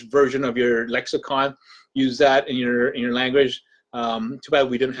abridged version of your lexicon. Use that in your language. Too bad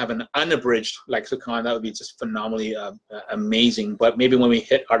we didn't have an unabridged lexicon. That would be just phenomenally amazing. But maybe when we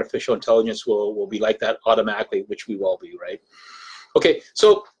hit artificial intelligence, we'll be like that automatically, which we will be, right? Okay,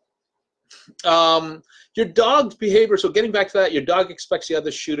 so your dog's behavior. So getting back to that, your dog expects the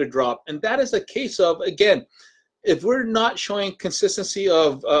other shoe to drop, and that is a case of, again, if we're not showing consistency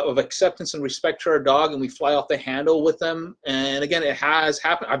of acceptance and respect to our dog, and we fly off the handle with them, and again, it has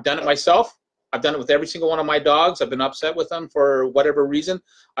happened. I've done it myself. I've done it with every single one of my dogs. I've been upset with them for whatever reason.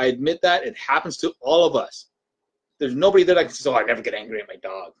 I admit that. It happens to all of us. There's nobody that I can say, oh, I never get angry at my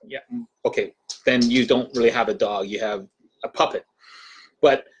dog. Yeah, okay, then you don't really have a dog. You have a puppet.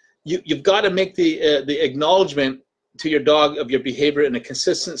 But you've got to make the acknowledgement to your dog of your behavior in a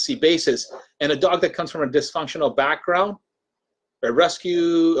consistency basis. And a dog that comes from a dysfunctional background, a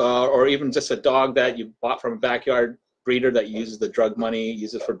rescue, or even just a dog that you bought from a backyard breeder that uses the drug money,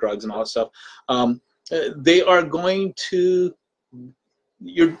 uses for drugs and all that stuff, they are going to,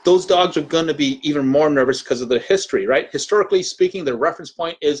 those dogs are going to be even more nervous because of their history, right? Historically speaking, the reference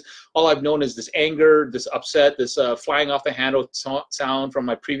point is all I've known is this anger, this upset, this flying off the handle sound from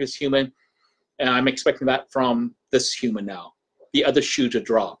my previous human, and I'm expecting that from this human now, the other shoe to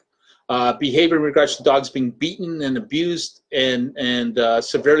drop. Behavior in regards to dogs being beaten and abused and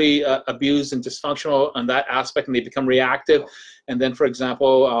severely abused and dysfunctional on that aspect, and they become reactive. And then, for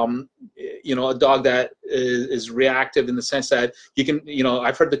example, you know, a dog that is reactive in the sense that you can, you know,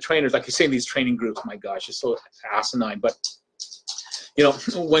 I've heard the trainers, like you say in these training groups, my gosh, it's so asinine. But, you know,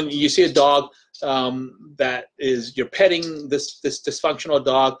 when you see a dog that is, you're petting this dysfunctional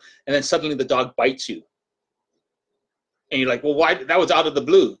dog, and then suddenly the dog bites you. And you're like, well, why? That was out of the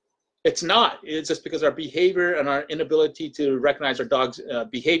blue. It's not. It's just because our behavior and our inability to recognize our dog's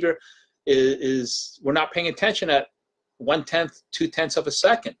behavior is we're not paying attention at 1/10, 2/10 of a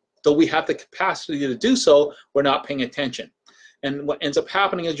second. Though we have the capacity to do so, we're not paying attention. And what ends up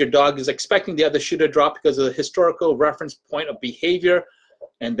happening is your dog is expecting the other shoe to drop because of the historical reference point of behavior.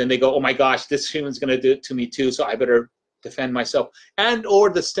 And then they go, oh my gosh, this human's going to do it to me too, so I better defend myself. And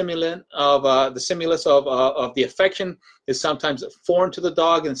or the stimulant of the stimulus of the affection is sometimes foreign to the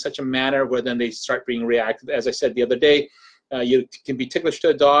dog in such a manner where then they start being reactive. As I said the other day, you can be ticklish to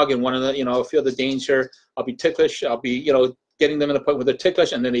a dog and one of the, you know, feel the danger. I'll be ticklish. I'll be, you know, getting them in the point where they're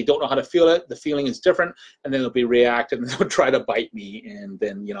ticklish, and then they don't know how to feel it. The feeling is different, and then they'll be reactive and they'll try to bite me, and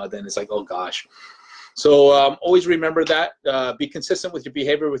then, you know, then it's like, oh gosh. So always remember that. Be consistent with your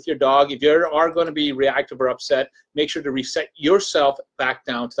behavior with your dog. If you are going to be reactive or upset, make sure to reset yourself back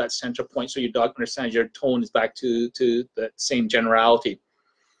down to that center point so your dog understands your tone is back to the same generality.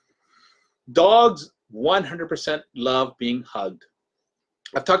 Dogs 100% love being hugged.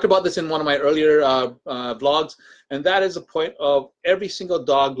 I've talked about this in one of my earlier vlogs, and that is the point of every single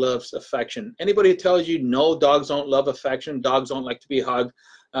dog loves affection. Anybody who tells you no, dogs don't love affection, dogs don't like to be hugged,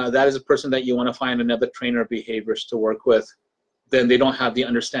 that is a person that you want to find another trainer of behaviors to work with. Then they don't have the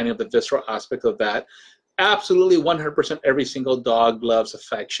understanding of the visceral aspect of that. Absolutely 100% every single dog loves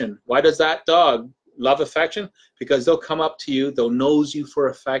affection. Why does that dog love affection? Because they'll come up to you, they'll nose you for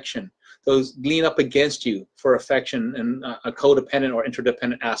affection. They'll lean up against you for affection and a codependent or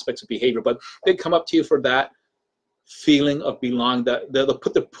interdependent aspects of behavior. But they come up to you for that feeling of belonging. That they'll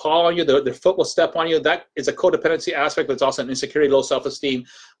put their paw on you, their foot will step on you. That is a codependency aspect, but it's also an insecurity, low self-esteem,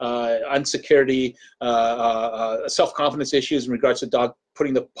 insecurity, self-confidence issues in regards to dog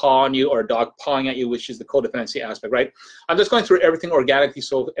putting the paw on you or a dog pawing at you, which is the codependency aspect, right? I'm just going through everything organically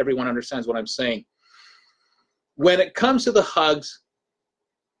so everyone understands what I'm saying. When it comes to the hugs,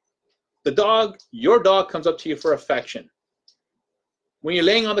 your dog comes up to you for affection. When you're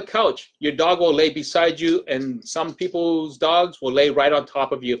laying on the couch, your dog will lay beside you, and some people's dogs will lay right on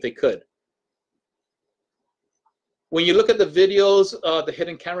top of you if they could. When you look at the videos, the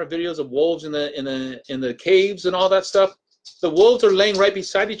hidden camera videos of wolves in the caves and all that stuff, the wolves are laying right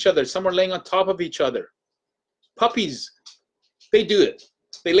beside each other. Some are laying on top of each other. Puppies They do it.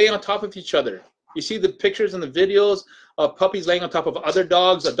 They lay on top of each other. You see the pictures and the videos of puppies laying on top of other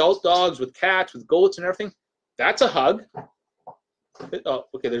dogs, adult dogs with cats, with goats and everything. That's a hug. Oh,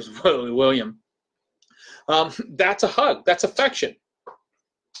 okay, there's William. That's a hug. That's affection.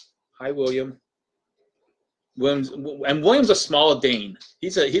 Hi, William. William's a small Dane.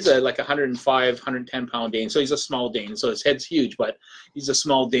 He's a like 105, 110 pound Dane. So he's a small Dane. So his head's huge, but he's a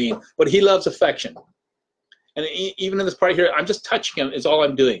small Dane. But he loves affection. And even in this part here, I'm just touching him is all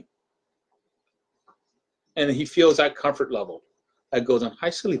I'm doing. And he feels that comfort level. That goes on, hi,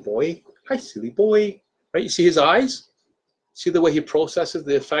 silly boy. Hi, silly boy. Right? You see his eyes? See the way he processes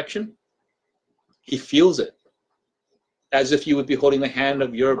the affection? He feels it. As if you would be holding the hand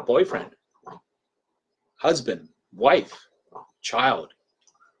of your boyfriend, husband, wife, child.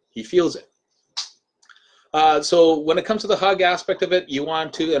 He feels it. So when it comes to the hug aspect of it, you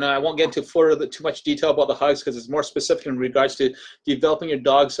want to, and I won't get into too much detail about the hugs because it's more specific in regards to developing your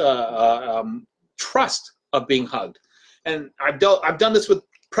dog's trust of being hugged. And I've done this with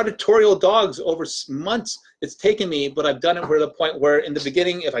predatorial dogs over months. It's taken me, but I've done it to the point where in the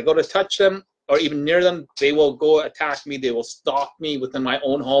beginning, if I go to touch them or even near them, they will go attack me. They will stalk me within my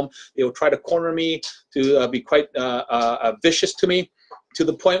own home. They will try to corner me, to be quite vicious to me, to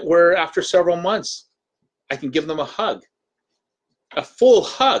the point where after several months, I can give them a hug, a full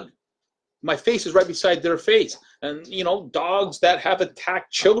hug. My face is right beside their face. And, you know, dogs that have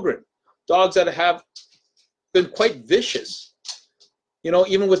attacked children, dogs that have been quite vicious. You know,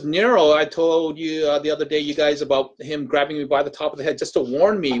 even with Nero, I told you the other day, you guys, about him grabbing me by the top of the head just to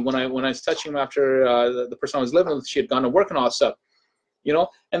warn me when I was touching him after the person I was living with, she had gone to work and all that stuff. You know,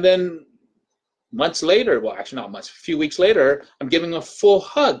 and then months later, well, actually not months, a few weeks later, I'm giving a full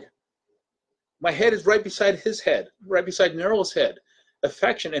hug. My head is right beside his head, right beside Nero's head.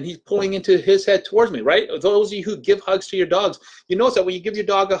 Affection, and he's pulling into his head towards me, right? Those of you who give hugs to your dogs, you notice that when you give your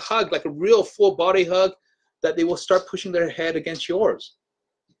dog a hug, like a real full body hug, that they will start pushing their head against yours.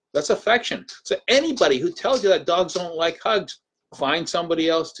 That's affection. So anybody who tells you that dogs don't like hugs, find somebody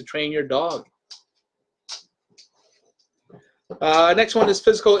else to train your dog. Next one is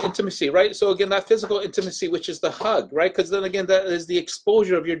physical intimacy, right? So again, that physical intimacy, which is the hug, right? Because then again, that is the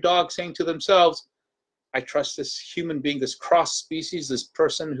exposure of your dog saying to themselves, I trust this human being, this cross species, this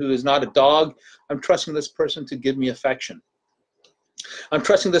person who is not a dog. I'm trusting this person to give me affection. I'm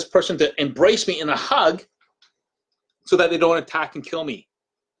trusting this person to embrace me in a hug so that they don't attack and kill me.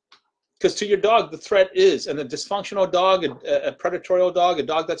 Because to your dog, the threat is, and a dysfunctional dog, a predatorial dog, a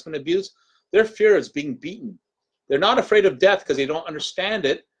dog that's been abused, their fear is being beaten. They're not afraid of death because they don't understand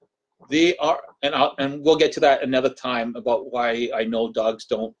it. They are, and we'll get to that another time about why I know dogs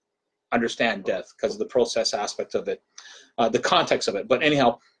don't understand death, because of the process aspect of it, the context of it. But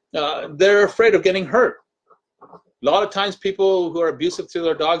anyhow, they're afraid of getting hurt. A lot of times people who are abusive to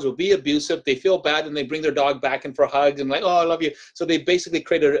their dogs will be abusive. They feel bad and they bring their dog back in for hugs and like, oh, I love you. So they basically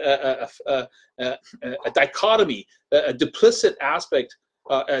create a dichotomy, a duplicit aspect,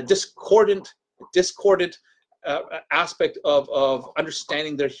 a discordant aspect of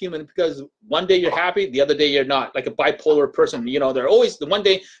understanding they're human, because one day you're happy, the other day you're not, like a bipolar person. You know, they're always the one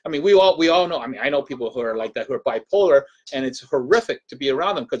day, I mean, we all know, I mean, I know people who are like that, who are bipolar, and it's horrific to be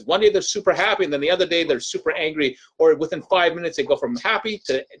around them, because one day they're super happy and then the other day they're super angry, or within 5 minutes they go from happy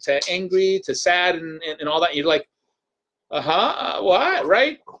to angry to sad and all that. And you're like, what,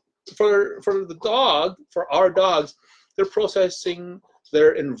 right? For the dog, for our dogs, they're processing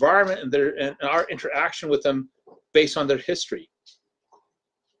their environment and our interaction with them based on their history.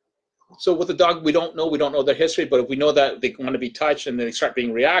 So with the dog, we don't know their history, but if we know that they want to be touched and they start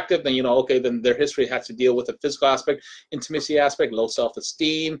being reactive, then, you know, okay, then their history has to deal with the physical aspect, intimacy aspect, low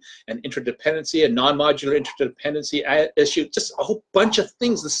self-esteem, and interdependency, a non-modular interdependency issue, just a whole bunch of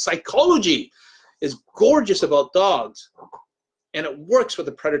things. The psychology is gorgeous about dogs, and it works with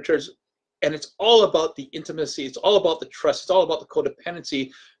the predators. And it's all about the intimacy. It's all about the trust. It's all about the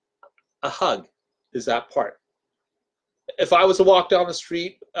codependency. A hug is that part. If I was to walk down the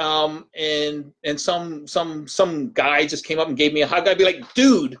street and some guy just came up and gave me a hug, I'd be like,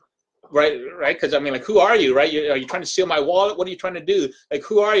 dude, right? Because I mean, like, who are you, right? Are you trying to steal my wallet? What are you trying to do? Like,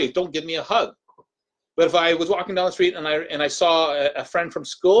 who are you? Don't give me a hug. But if I was walking down the street and I saw a friend from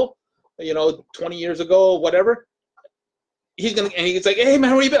school, you know, 20 years ago, whatever, he's like, hey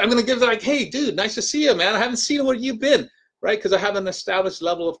man, where you been? I'm gonna give like, hey dude, nice to see you, man. I haven't seen you. Where you been? Right? Because I have an established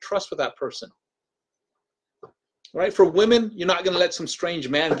level of trust with that person. Right? For women, you're not gonna let some strange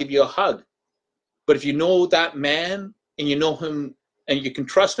man give you a hug. But if you know that man and you know him and you can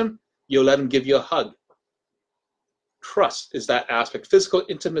trust him, you'll let him give you a hug. Trust is that aspect. Physical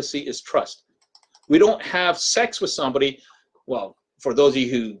intimacy is trust. We don't have sex with somebody well, for those of you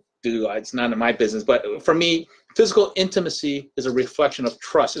who do, it's none of my business, but for me, physical intimacy is a reflection of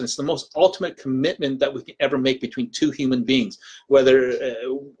trust, and it's the most ultimate commitment that we can ever make between two human beings, whether,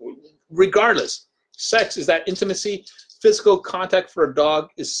 regardless. Sex is that intimacy. Physical contact for a dog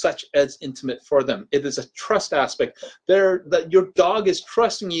is such as intimate for them. It is a trust aspect. That your dog is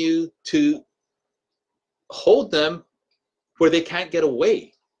trusting you to hold them where they can't get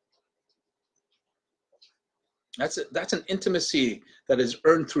away. That's an intimacy that is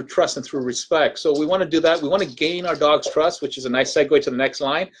earned through trust and through respect. So we want to do that. We want to gain our dog's trust, which is a nice segue to the next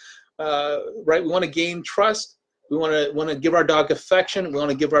line. Right? We want to gain trust. We want to give our dog affection. We want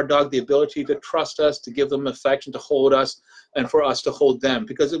to give our dog the ability to trust us, to give them affection, to hold us, and for us to hold them.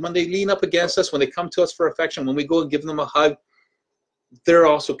 Because when they lean up against us, when they come to us for affection, when we go and give them a hug, they're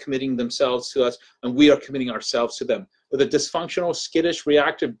also committing themselves to us, and we are committing ourselves to them. With a dysfunctional, skittish,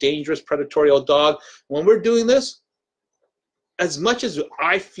 reactive, dangerous, predatory dog, when we're doing this, as much as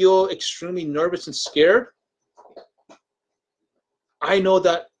I feel extremely nervous and scared, I know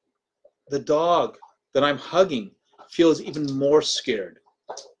that the dog that I'm hugging feels even more scared.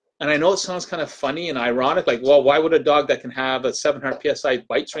 And I know it sounds kind of funny and ironic, like, well, why would a dog that can have a 700 PSI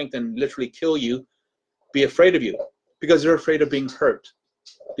bite strength and literally kill you be afraid of you? Because they're afraid of being hurt.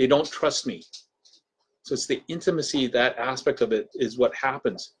 They don't trust me. So it's the intimacy, that aspect of it is what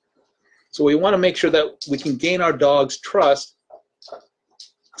happens. So we want to make sure that we can gain our dog's trust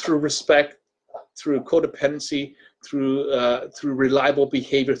through respect, through codependency, through reliable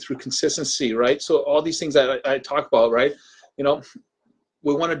behavior, through consistency, right? So all these things that I talk about, right? You know,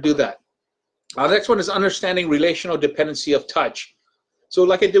 we want to do that. The next one is understanding relational dependency of touch. So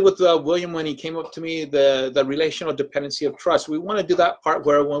like I did with William when he came up to me, the relational dependency of trust. We want to do that part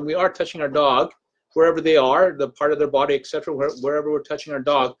where when we are touching our dog, wherever they are, the part of their body, etc., wherever we're touching our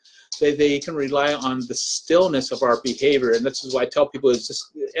dog, they can rely on the stillness of our behavior. And this is why I tell people it's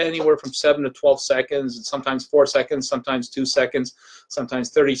just anywhere from 7 to 12 seconds, and sometimes 4 seconds, sometimes 2 seconds, sometimes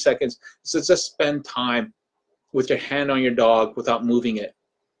 30 seconds. So just spend time with your hand on your dog without moving it.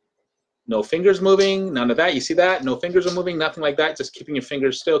 No fingers moving, none of that. You see that? No fingers are moving, nothing like that. Just keeping your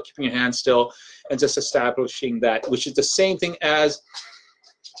fingers still, keeping your hands still, and just establishing that, which is the same thing as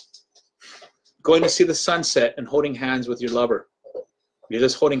going to see the sunset and holding hands with your lover. You're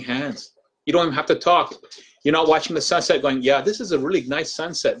just holding hands. You don't even have to talk. You're not watching the sunset going, yeah, this is a really nice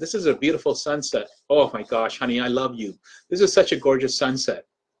sunset. This is a beautiful sunset. Oh my gosh, honey, I love you. This is such a gorgeous sunset.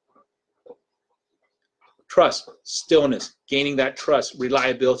 Trust, stillness, gaining that trust,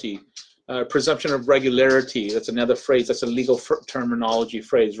 reliability, presumption of regularity. That's another phrase. That's a legal terminology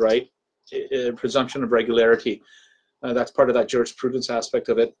phrase, right? Presumption of regularity. That's part of that jurisprudence aspect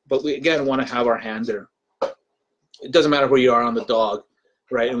of it. But we, again, want to have our hand there. It doesn't matter where you are on the dog,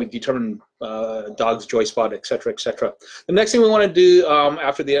 right? And we determine dog's joy spot, et cetera, et cetera. The next thing we want to do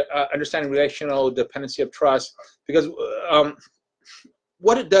after the understanding relational dependency of trust, because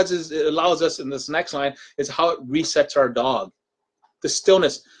what it does is it allows us in this next line is how it resets our dog. The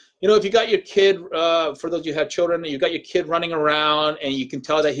stillness. You know, if you got your kid, for those of you who have children, you got your kid running around and you can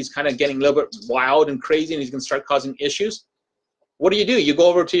tell that he's kind of getting a little bit wild and crazy and he's going to start causing issues. What do? You go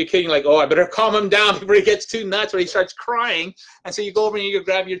over to your kid and you're like, oh, I better calm him down before he gets too nuts or he starts crying. And so you go over and you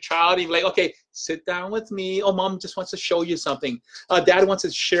grab your child and you're like, okay, sit down with me. Oh, mom just wants to show you something. Dad wants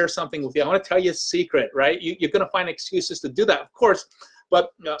to share something with you. I want to tell you a secret, right? You're going to find excuses to do that, of course. But,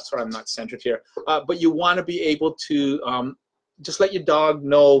 sorry, I'm not centered here. But you want to be able to just let your dog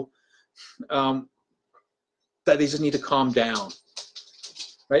know that they just need to calm down,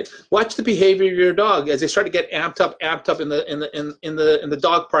 right? Watch the behavior of your dog as they start to get amped up in the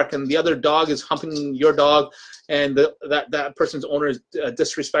dog park, and the other dog is humping your dog, and that person's owner is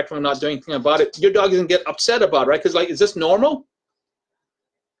disrespectful and not doing anything about it. Your dog doesn't get upset about it, right? Because, like, is this normal?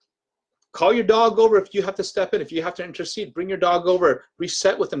 Call your dog over if you have to step in, if you have to intercede. Bring your dog over,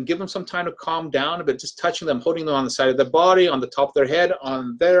 reset with them, give them some time to calm down a bit, just touching them, holding them on the side of their body, on the top of their head,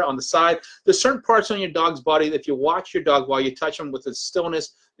 on the side. There's certain parts on your dog's body that if you watch your dog while you touch them with the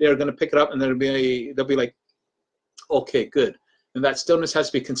stillness, they're going to pick it up and they'll be like, okay, good. And that stillness has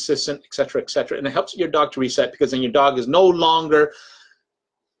to be consistent, et cetera, et cetera. And it helps your dog to reset because then your dog is no longer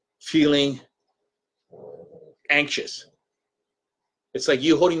feeling anxious. It's like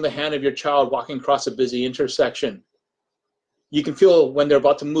you holding the hand of your child walking across a busy intersection. You can feel when they're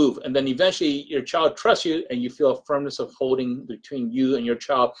about to move, and then eventually your child trusts you, and you feel a firmness of holding between you and your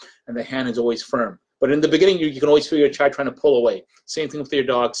child, and the hand is always firm. But in the beginning, you can always feel your child trying to pull away. Same thing with your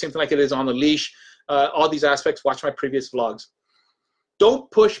dog. Same thing like it is on the leash. All these aspects, watch my previous vlogs.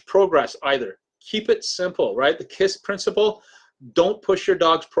 Don't push progress either. Keep it simple, right? The KISS principle, don't push your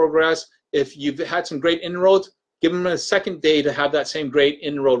dog's progress. If you've had some great inroads, Give them a second day to have that same great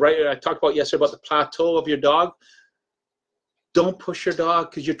inroad, right? I talked about yesterday about the plateau of your dog. Don't push your dog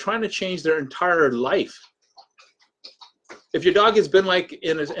because you're trying to change their entire life. If your dog has been like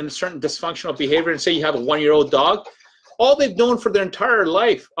in a certain dysfunctional behavior, and say you have a 1-year-old dog, all they've known for their entire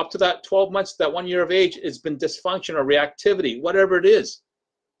life, up to that 12 months, that 1 year of age, has been dysfunction or reactivity, whatever it is.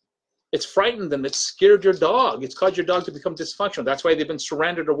 It's frightened them. It's scared your dog. It's caused your dog to become dysfunctional. That's why they've been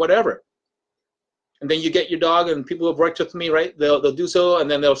surrendered or whatever. And then you get your dog, and people who have worked with me, right? They'll do so,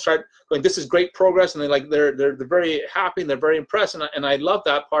 and then they'll start going, "This is great progress," and they're very happy and they're very impressed, and I love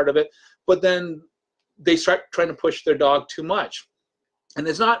that part of it. But then they start trying to push their dog too much, and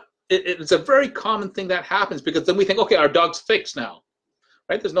it's not. It's a very common thing that happens, because then we think, okay, our dog's fixed now,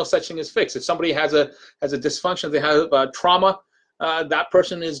 right? There's no such thing as fixed. If somebody has a dysfunction, they have trauma, that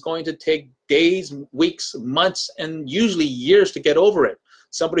person is going to take days, weeks, months, and usually years to get over it.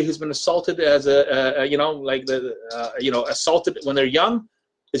 Somebody who's been assaulted as assaulted when they're young,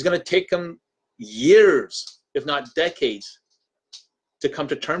 is going to take them years, if not decades, to come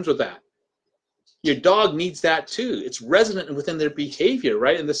to terms with that. Your dog needs that too. It's resonant within their behavior,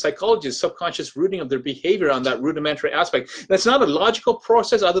 right? And the psychology is subconscious rooting of their behavior on that rudimentary aspect. And it's not a logical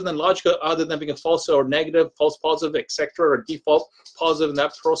process other than being a false or negative, false positive, etc., or default positive in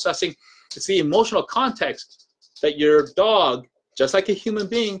that processing. It's the emotional context that your dog, just like a human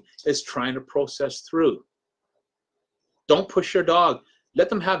being, is trying to process through. Don't push your dog. Let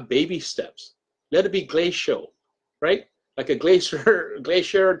them have baby steps. Let it be glacial, right? Like a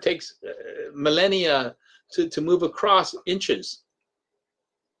glacier takes millennia to move across inches.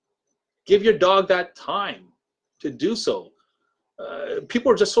 Give your dog that time to do so.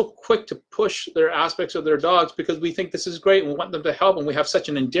 People are just so quick to push their aspects of their dogs because we think this is great and we want them to help and we have such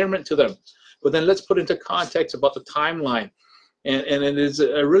an endearment to them. But then let's put into context about the timeline. And it is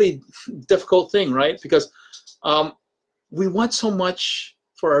a really difficult thing, right? Because we want so much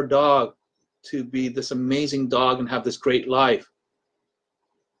for our dog to be this amazing dog and have this great life.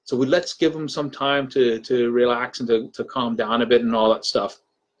 So let's give them some time to relax and to calm down a bit and all that stuff.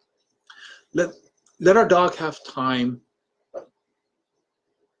 Let our dog have time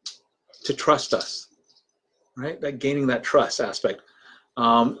to trust us, right? That gaining that trust aspect.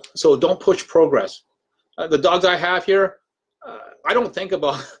 So don't push progress. The dogs I have here, I don't think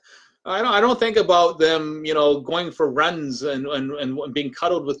about them, going for runs and being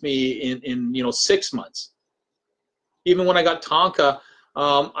cuddled with me in 6 months. Even when I got Tonka,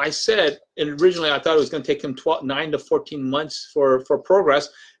 I said, and originally I thought it was going to take him 9 to 14 months for progress.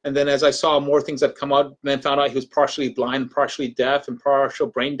 And then as I saw more things that come out, then found out he was partially blind, partially deaf, and partial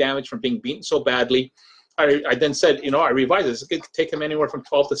brain damage from being beaten so badly, I then said, I revised this. It could take him anywhere from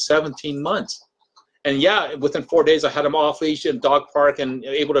 12 to 17 months. And yeah, within 4 days, I had him off leash in dog park and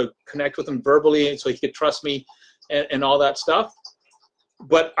able to connect with him verbally so he could trust me and all that stuff.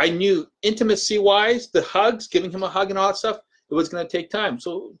 But I knew intimacy-wise, the hugs, giving him a hug and all that stuff, it was going to take time.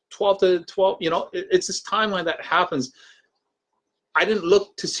 So 12 to 12, it's this timeline that happens. I didn't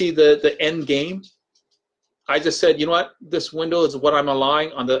look to see the end game. I just said, you know what, this window is what I'm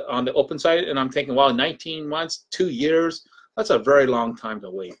allowing on the open side, and I'm thinking, well, 19 months, 2 years, that's a very long time to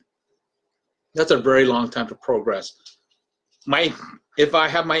wait. That's a very long time to progress. If I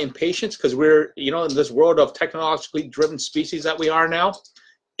have my impatience, because we're, in this world of technologically driven species that we are now,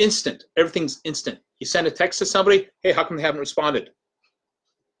 instant, everything's instant. You send a text to somebody, hey, how come they haven't responded?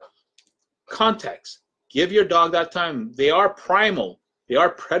 Context. Give your dog that time. They are primal. They are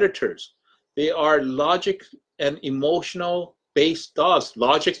predators. They are logic and emotional based dogs.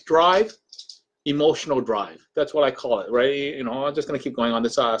 Logic drive, emotional drive. That's what I call it, right? I'm just going to keep going on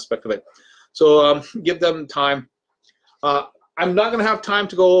this aspect of it. So give them time. I'm not going to have time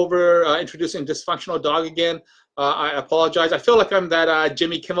to go over introducing dysfunctional dog again. I apologize. I feel like I'm that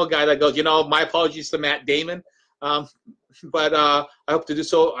Jimmy Kimmel guy that goes, my apologies to Matt Damon. But I hope to do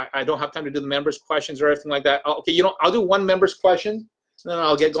so. I don't have time to do the members' questions or anything like that. Okay, I'll do one members' question, and then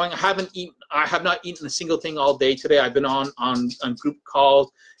I'll get going. I have not eaten a single thing all day today. I've been on group calls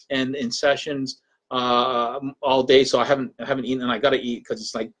and in sessions all day, so I haven't eaten, and I got to eat because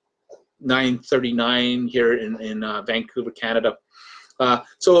it's like 9:39 here in Vancouver, Canada.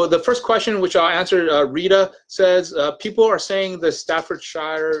 So the first question, which I'll answer, Rita says, people are saying the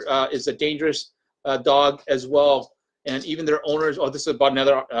Staffordshire is a dangerous dog as well, and even their owners, this is about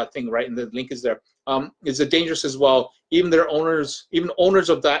another thing, right, and the link is there, is it dangerous as well. Even their owners, even owners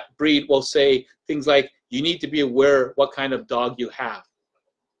of that breed will say things like, you need to be aware what kind of dog you have.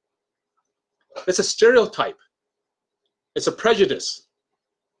 It's a stereotype. It's a prejudice.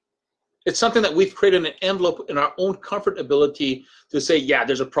 It's something that we've created an envelope in our own comfort ability to say, yeah,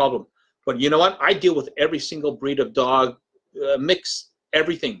 there's a problem. But you know what? I deal with every single breed of dog, mix,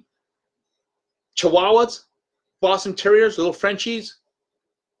 everything. Chihuahuas, Boston Terriers, little Frenchies,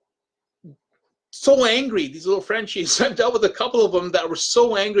 so angry, these little Frenchies. I've dealt with a couple of them that were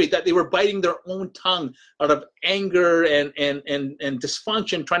so angry that they were biting their own tongue out of anger and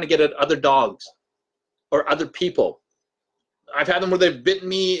dysfunction, trying to get at other dogs or other people. I've had them where they've bitten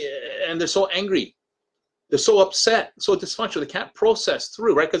me and they're so angry. They're so upset, so dysfunctional. They can't process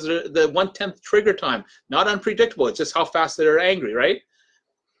through, right? Because they're the 1/10 trigger time. Not unpredictable. It's just how fast they're angry, right?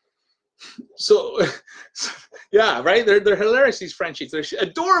 So yeah, right? They're hilarious, these Frenchies. They're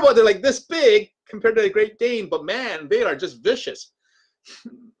adorable. They're like this big compared to the Great Dane, but man, they are just vicious.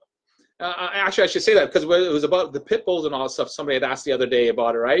 Actually, I should say that because it was about the pit bulls and all that stuff. Somebody had asked the other day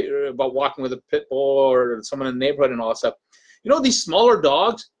about it, right? About walking with a pit bull or someone in the neighborhood and all that stuff. You know, these smaller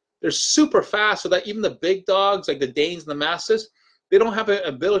dogs, they're super fast, so that even the big dogs like the Danes and the Mastiffs, they don't have an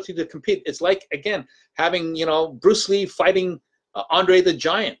ability to compete. It's like, again, having, you know, Bruce Lee fighting Andre the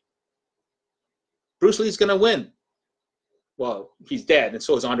Giant. Bruce Lee's going to win. Well, he's dead, and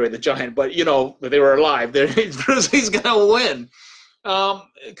so is Andre the Giant. But, you know, if they were alive, Bruce Lee's going to win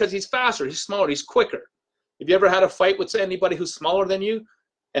because he's faster, he's smaller, he's quicker. If you ever had a fight with anybody who's smaller than you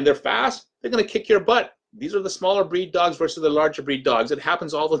and they're fast, they're going to kick your butt. These are the smaller breed dogs versus the larger breed dogs. It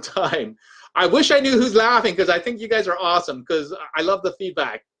happens all the time. I wish I knew who's laughing because I think you guys are awesome because I love the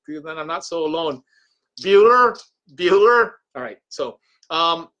feedback. Then I'm not so alone. Bueller. All right, so...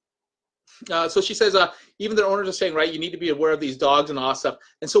 so she says, even their owners are saying, right, you need to be aware of these dogs and all that stuff.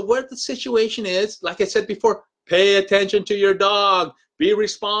 And so what the situation is, like I said before, pay attention to your dog. Be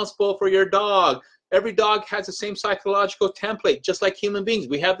responsible for your dog. Every dog has the same psychological template, just like human beings.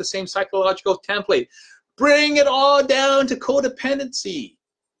 We have the same psychological template. Bring it all down to codependency.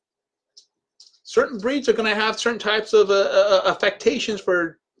 Certain breeds are going to have certain types of affectations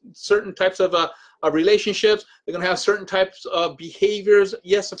for certain types of relationships. They're going to have certain types of behaviors.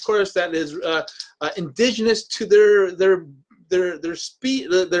 Yes, of course, that is indigenous to their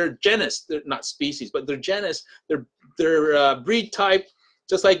genus. They're not species, but their genus, their breed type.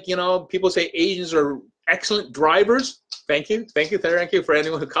 Just like, you know, people say Asians are excellent drivers. Thank you for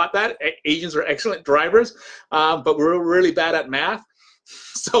anyone who caught that. Asians are excellent drivers, but we're really bad at math.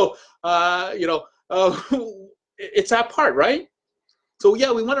 So you know, it's that part, right? So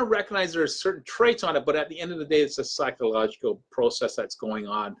yeah, we want to recognize there are certain traits on it, but at the end of the day, it's a psychological process that's going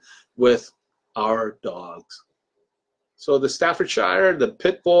on with our dogs. So the Staffordshire, the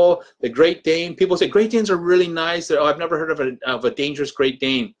Pit Bull, the Great Dane. People say Great Danes are really nice. Oh, I've never heard of a dangerous Great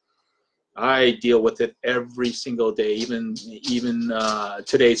Dane. I deal with it every single day. Even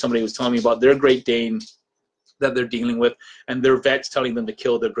today, somebody was telling me about their Great Dane that they're dealing with, and their vet's telling them to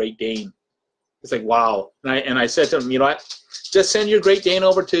kill their Great Dane. It's like, wow. And I said to them, you know what? Just send your Great Dane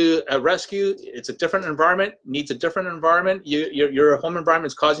over to a rescue. It's a different environment, needs a different environment. Your home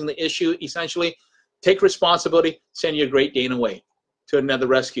environment is causing the issue, essentially. Take responsibility, send your Great Dane away to another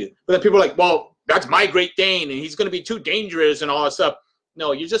rescue. But then people are like, well, that's my Great Dane, and he's going to be too dangerous and all that stuff.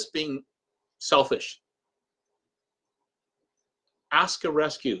 No, you're just being selfish. Ask a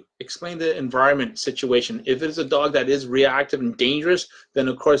rescue. Explain the environment situation. If it's a dog that is reactive and dangerous, then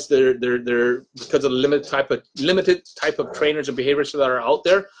of course they're because of the limited type of trainers and behaviorists that are out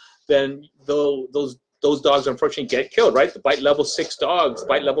there, then those dogs unfortunately get killed, right? The bite level 6 dogs,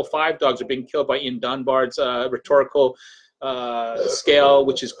 bite level 5 dogs are being killed by Ian Dunbar's rhetorical scale,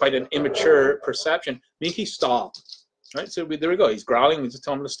 which is quite an immature perception. Mickey, stop. Right? So there we go. He's growling. We just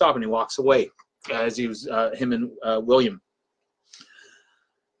tell him to stop, and he walks away, as he was him and William.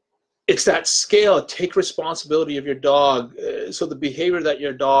 It's that scale. Take responsibility of your dog. So the behavior that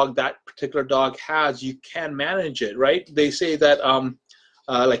your dog, that particular dog has, you can manage it, right? They say that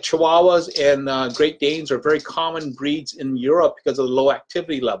like Chihuahuas and Great Danes are very common breeds in Europe because of the low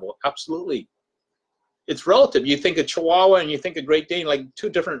activity level. Absolutely. It's relative. You think of Chihuahua and you think of Great Dane, like two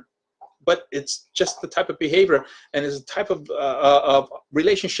different, but it's just the type of behavior and it's a type of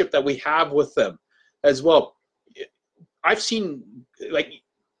relationship that we have with them as well. I've seen, like,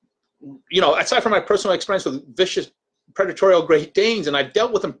 you know, aside from my personal experience with vicious predatorial Great Danes, and I've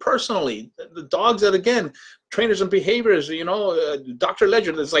dealt with them personally, the dogs that, again, trainers and behaviors, you know, Dr.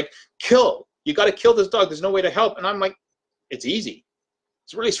 Ledger, that's like, kill. You got to kill this dog. There's no way to help. And I'm like, it's easy.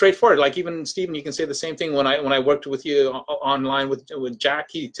 It's really straightforward. Like, even Stephen, you can say the same thing when I worked with you online with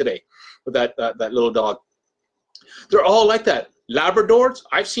Jackie today, with that little dog. They're all like that. Labradors,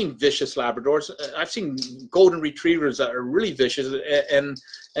 I've seen vicious Labradors. I've seen golden retrievers that are really vicious, and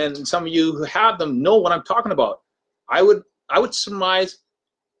some of you who have them know what I'm talking about. I would surmise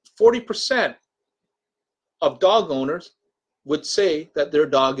 40% of dog owners would say that their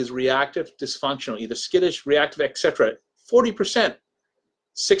dog is reactive, dysfunctional, either skittish, reactive, etc. 40%.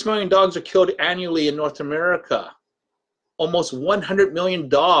 6 million dogs are killed annually in North America. Almost 100 million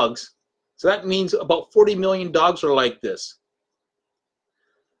dogs. So that means about 40 million dogs are like this.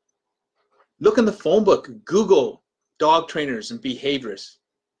 Look in the phone book, Google dog trainers and behaviorists.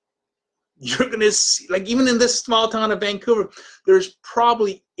 You're going to see, like even in this small town of Vancouver, there's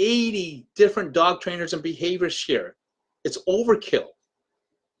probably 80 different dog trainers and behaviorists here. It's overkill.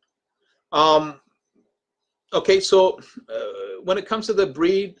 Okay, so when it comes to the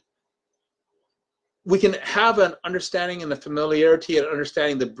breed, we can have an understanding and a familiarity and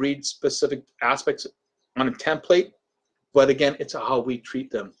understanding the breed-specific aspects on a template, but again, it's how we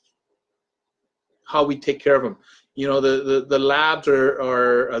treat them, how we take care of them. You know, the labs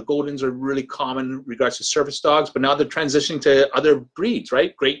or Goldens are really common in regards to service dogs, but now they're transitioning to other breeds,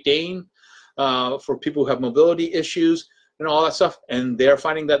 right? Great Dane for people who have mobility issues and all that stuff, and they're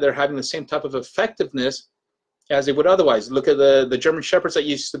finding that they're having the same type of effectiveness as they would otherwise. Look at the German Shepherds that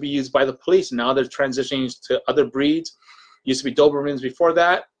used to be used by the police, and now they're transitioning to other breeds. Used to be Dobermans before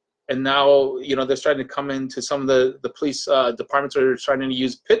that, and now, you know, they're starting to come into some of the police departments are starting to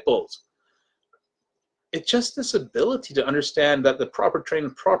use pit bulls. It's just this ability to understand that the proper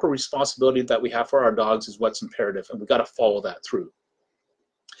training, proper responsibility that we have for our dogs is what's imperative, and we got to follow that through.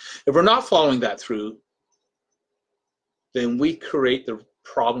 If we're not following that through, then we create the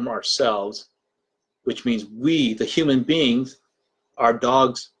problem ourselves, which means we, the human beings, our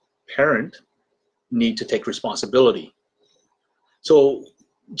dog's parent, need to take responsibility. So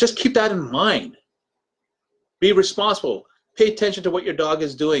just keep that in mind. Be responsible. Pay attention to what your dog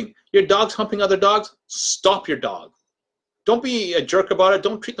is doing. Your dog's humping other dogs, stop your dog. Don't be a jerk about it.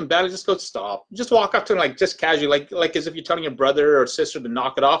 Don't treat them badly. Just go stop. Just walk up to them, like, just casually, like as if you're telling your brother or sister to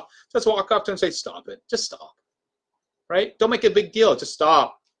knock it off. Just walk up to them and say, stop it. Just stop. Right? Don't make a big deal. Just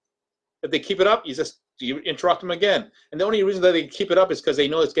stop. If they keep it up, you interrupt them again. And the only reason that they keep it up is because they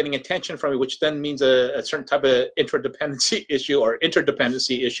know it's getting attention from you, which then means a certain type of intradependency issue or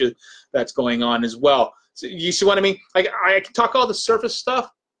interdependency issue that's going on as well. So you see what I mean? Like, I can talk all the surface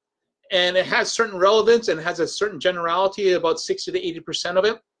stuff, and it has certain relevance and it has a certain generality, about 60 to 80% of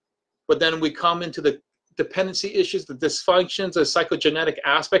it. But then we come into the dependency issues, the dysfunctions, the psychogenetic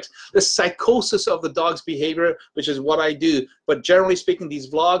aspects, the psychosis of the dog's behavior, which is what I do. But generally speaking, these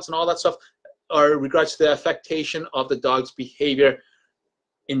vlogs and all that stuff are in regards to the affectation of the dog's behavior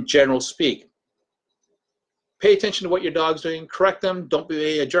in general speak. Pay attention to what your dog's doing. Correct them. Don't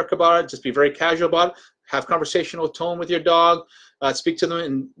be a jerk about it. Just be very casual about it. Have conversational tone with your dog. Speak to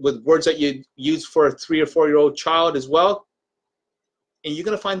them with words that you use for a 3 or 4-year-old child as well. And you're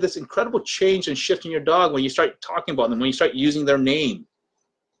going to find this incredible change and shift in your dog when you start talking about them, when you start using their name,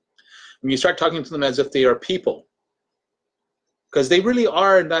 when you start talking to them as if they are people. Because they really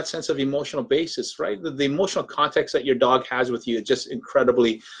are, in that sense of emotional basis, right? The emotional context that your dog has with you is just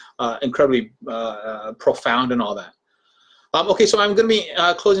incredibly profound and all that. Okay, so I'm going to be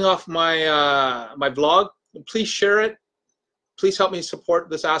closing off my my vlog. Please share it. Please help me support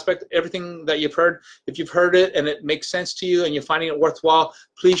this aspect. Everything that you've heard, if you've heard it and it makes sense to you and you're finding it worthwhile,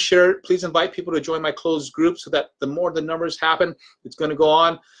 please share it. Please invite people to join my closed group so that the more the numbers happen, it's going to go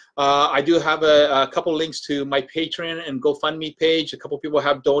on. I do have a couple links to my Patreon and GoFundMe page. A couple people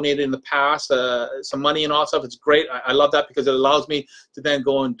have donated in the past some money and all that stuff. It's great. I love that because it allows me to then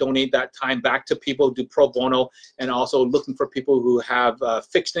go and donate that time back to people, do pro bono, and also looking for people who have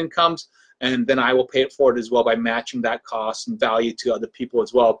fixed incomes. And then I will pay it forward as well by matching that cost and value to other people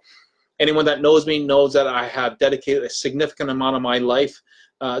as well. Anyone that knows me knows that I have dedicated a significant amount of my life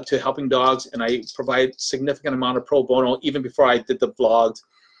to helping dogs, and I provide significant amount of pro bono. Even before I did the vlogs,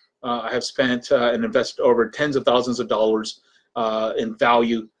 I have spent and invested over tens of thousands of dollars in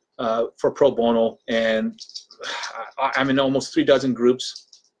value for pro bono, and I'm in almost 3 dozen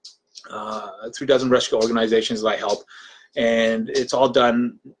groups, 3 dozen rescue organizations that I help. And it's all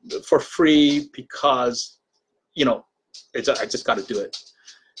done for free because, you know, I just got to do it.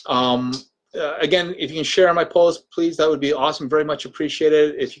 Again, if you can share my posts, please, that would be awesome. Very much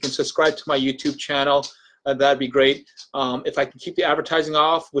appreciated. If you can subscribe to my YouTube channel, that'd be great. If I can keep the advertising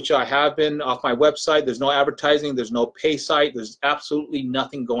off, which I have been off my website, there's no advertising, there's no pay site, there's absolutely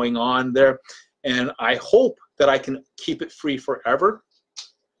nothing going on there. And I hope that I can keep it free forever.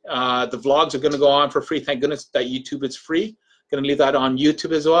 The vlogs are going to go on for free. Thank goodness that YouTube is free. Going to leave that on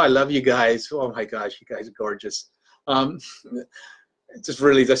YouTube as well. I love you guys. Oh my gosh, you guys are gorgeous. It just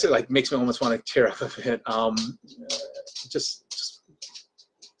really, that's like makes me almost want to tear up a bit.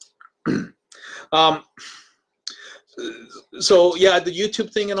 So yeah, the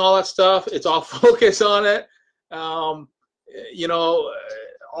YouTube thing and all that stuff, it's all focused on it. you know,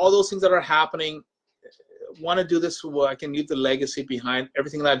 all those things that are happening, want to do this so I can leave the legacy behind.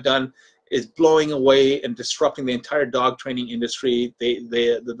 Everything that I've done is blowing away and disrupting the entire dog training industry.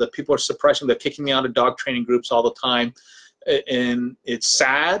 The people are suppressing, they're kicking me out of dog training groups all the time. And it's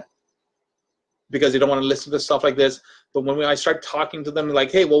sad because they don't want to listen to stuff like this. But when I start talking to them,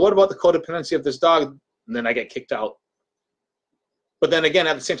 like, hey, well, what about the codependency of this dog? And then I get kicked out. But then again,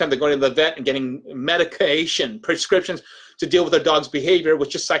 at the same time, they're going to the vet and getting medication, prescriptions to deal with their dog's behavior,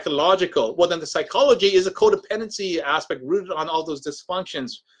 which is psychological. Well, then the psychology is a codependency aspect rooted on all those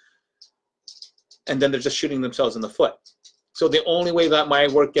dysfunctions. And then they're just shooting themselves in the foot. So the only way that my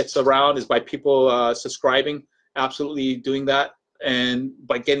work gets around is by people subscribing, absolutely doing that, and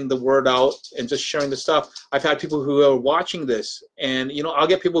by getting the word out and just sharing the stuff. I've had people who are watching this, and you know, I'll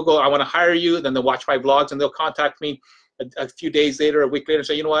get people go, I want to hire you, then they'll watch my vlogs and they'll contact me a few days later, a week later, and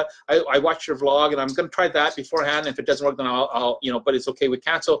say, you know what, I watched your vlog and I'm going to try that beforehand. If it doesn't work, then I'll you know, but it's okay, we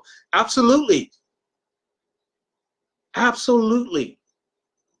cancel. Absolutely. Absolutely.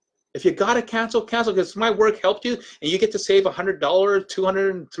 If you got to cancel, cancel, because my work helped you and you get to save $100, $200,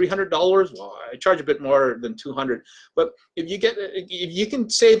 $300. Well, I charge a bit more than $200. But if you can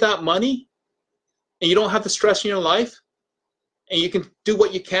save that money and you don't have the stress in your life and you can do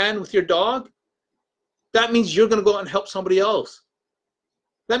what you can with your dog, that means you're going to go out and help somebody else.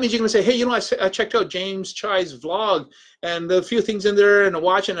 That means you're going to say, hey, you know, I checked out James Chai's vlog and the few things in there and I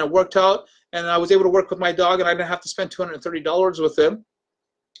watched it and I worked out and I was able to work with my dog and I didn't have to spend $230 with him.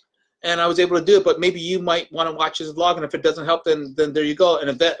 And I was able to do it, but maybe you might want to watch his vlog, and if it doesn't help, then there you go.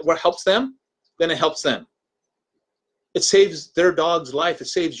 And if that helps them, then it helps them. It saves their dog's life. It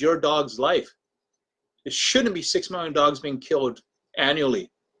saves your dog's life. It shouldn't be 6 million dogs being killed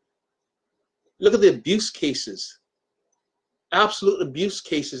annually. Look at the abuse cases, absolute abuse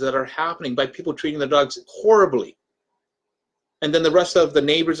cases that are happening by people treating their dogs horribly. And then the rest of the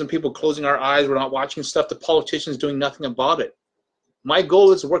neighbors and people closing our eyes, we're not watching stuff, the politicians doing nothing about it. My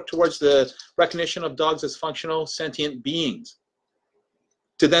goal is to work towards the recognition of dogs as functional, sentient beings,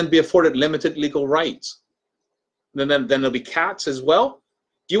 to then be afforded limited legal rights. And then there'll be cats as well.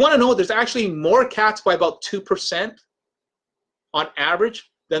 Do you want to know there's actually more cats by about 2% on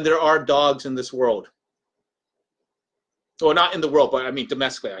average than there are dogs in this world? Well, not in the world, but I mean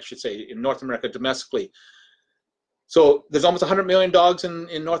domestically, I should say, in North America, domestically. So there's almost 100 million dogs in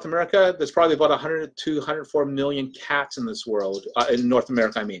North America. There's probably about 100 to 104 million cats in this world, in North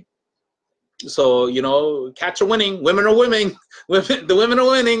America, I mean. So, you know, cats are winning, women are winning, the women are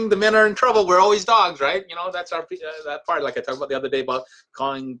winning, the men are in trouble. We're always dogs, right? You know, that's our that part, like I talked about the other day about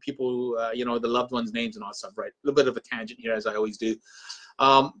calling people, you know, the loved ones' names and all that stuff, right? A little bit of a tangent here, as I always do.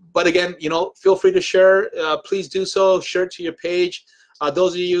 But again, you know, feel free to share. Please do so. Share it to your page.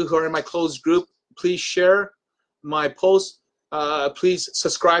 Those of you who are in my closed group, please share my posts. Please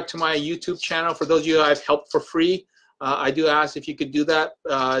subscribe to my YouTube channel. For those of you I've helped for free, I do ask if you could do that,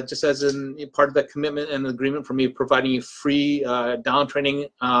 just as in part of that commitment and agreement for me providing you free down training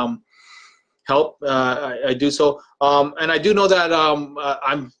help. I do so, and I do know that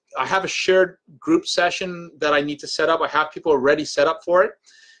I have a shared group session that I need to set up. I have people already set up for it,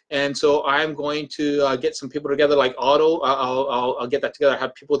 and so I'm going to get some people together, like Otto. I'll get that together. I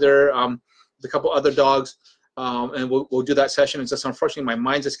have people there, with a couple other dogs. And we'll do that session. It's just unfortunately my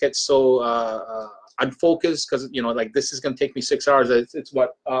mind just gets so unfocused because, you know, like this is going to take me 6 hours. It's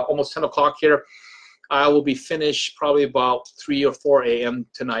what, almost 10 o'clock here. I will be finished probably about 3 or 4 a.m.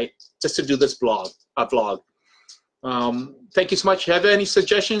 tonight just to do this vlog. Thank you so much. If you have any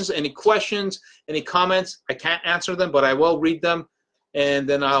suggestions, any questions, any comments, I can't answer them, but I will read them. And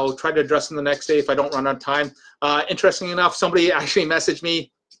then I'll try to address them the next day if I don't run out of time. Interestingly enough, somebody actually messaged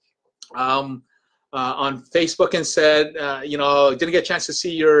me on Facebook and said, you know, didn't get a chance to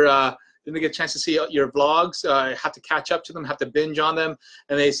see your vlogs. I have to catch up to them, have to binge on them.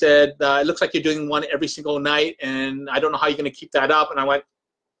 And they said, it looks like you're doing one every single night, and I don't know how you're going to keep that up. And I went,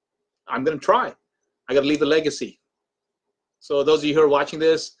 I'm going to try. I got to leave a legacy. So those of you who are watching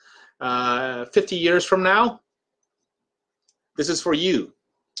this, 50 years from now, this is for you.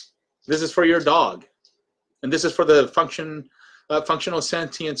 This is for your dog. And this is for the functional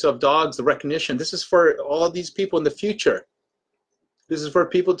sentience of dogs, the recognition. This is for all of these people in the future. This is for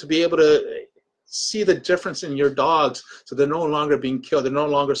people to be able to see the difference in your dogs, so they're no longer being killed. They're no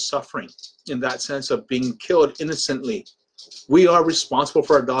longer suffering in that sense of being killed innocently. We are responsible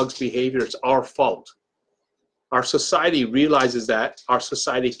for our dog's behavior. It's our fault. Our society realizes that. Our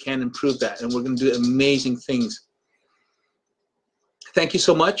society can improve that, and we're going to do amazing things. Thank you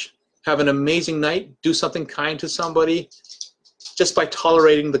so much. Have an amazing night. Do something kind to somebody. just by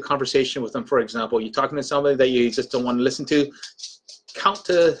tolerating the conversation with them. For example, you're talking to somebody that you just don't want to listen to, count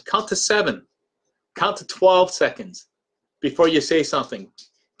to 7, count to 12 seconds before you say something.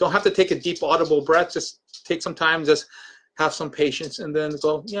 Don't have to take a deep audible breath. Just take some time, just have some patience, and then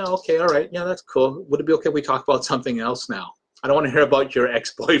go, yeah, okay, all right, yeah, that's cool. Would it be okay if we talk about something else now? I don't want to hear about your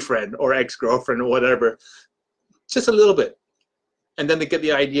ex-boyfriend or ex-girlfriend or whatever. Just a little bit. And then they get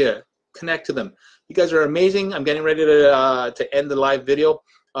the idea. Connect to them. You guys are amazing. I'm getting ready to end the live video.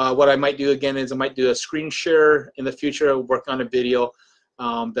 What I might do again is I might do a screen share in the future, work on a video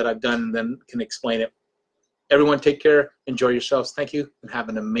that I've done, and then can explain it. Everyone take care. Enjoy yourselves. Thank you, and have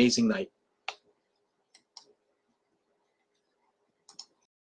an amazing night.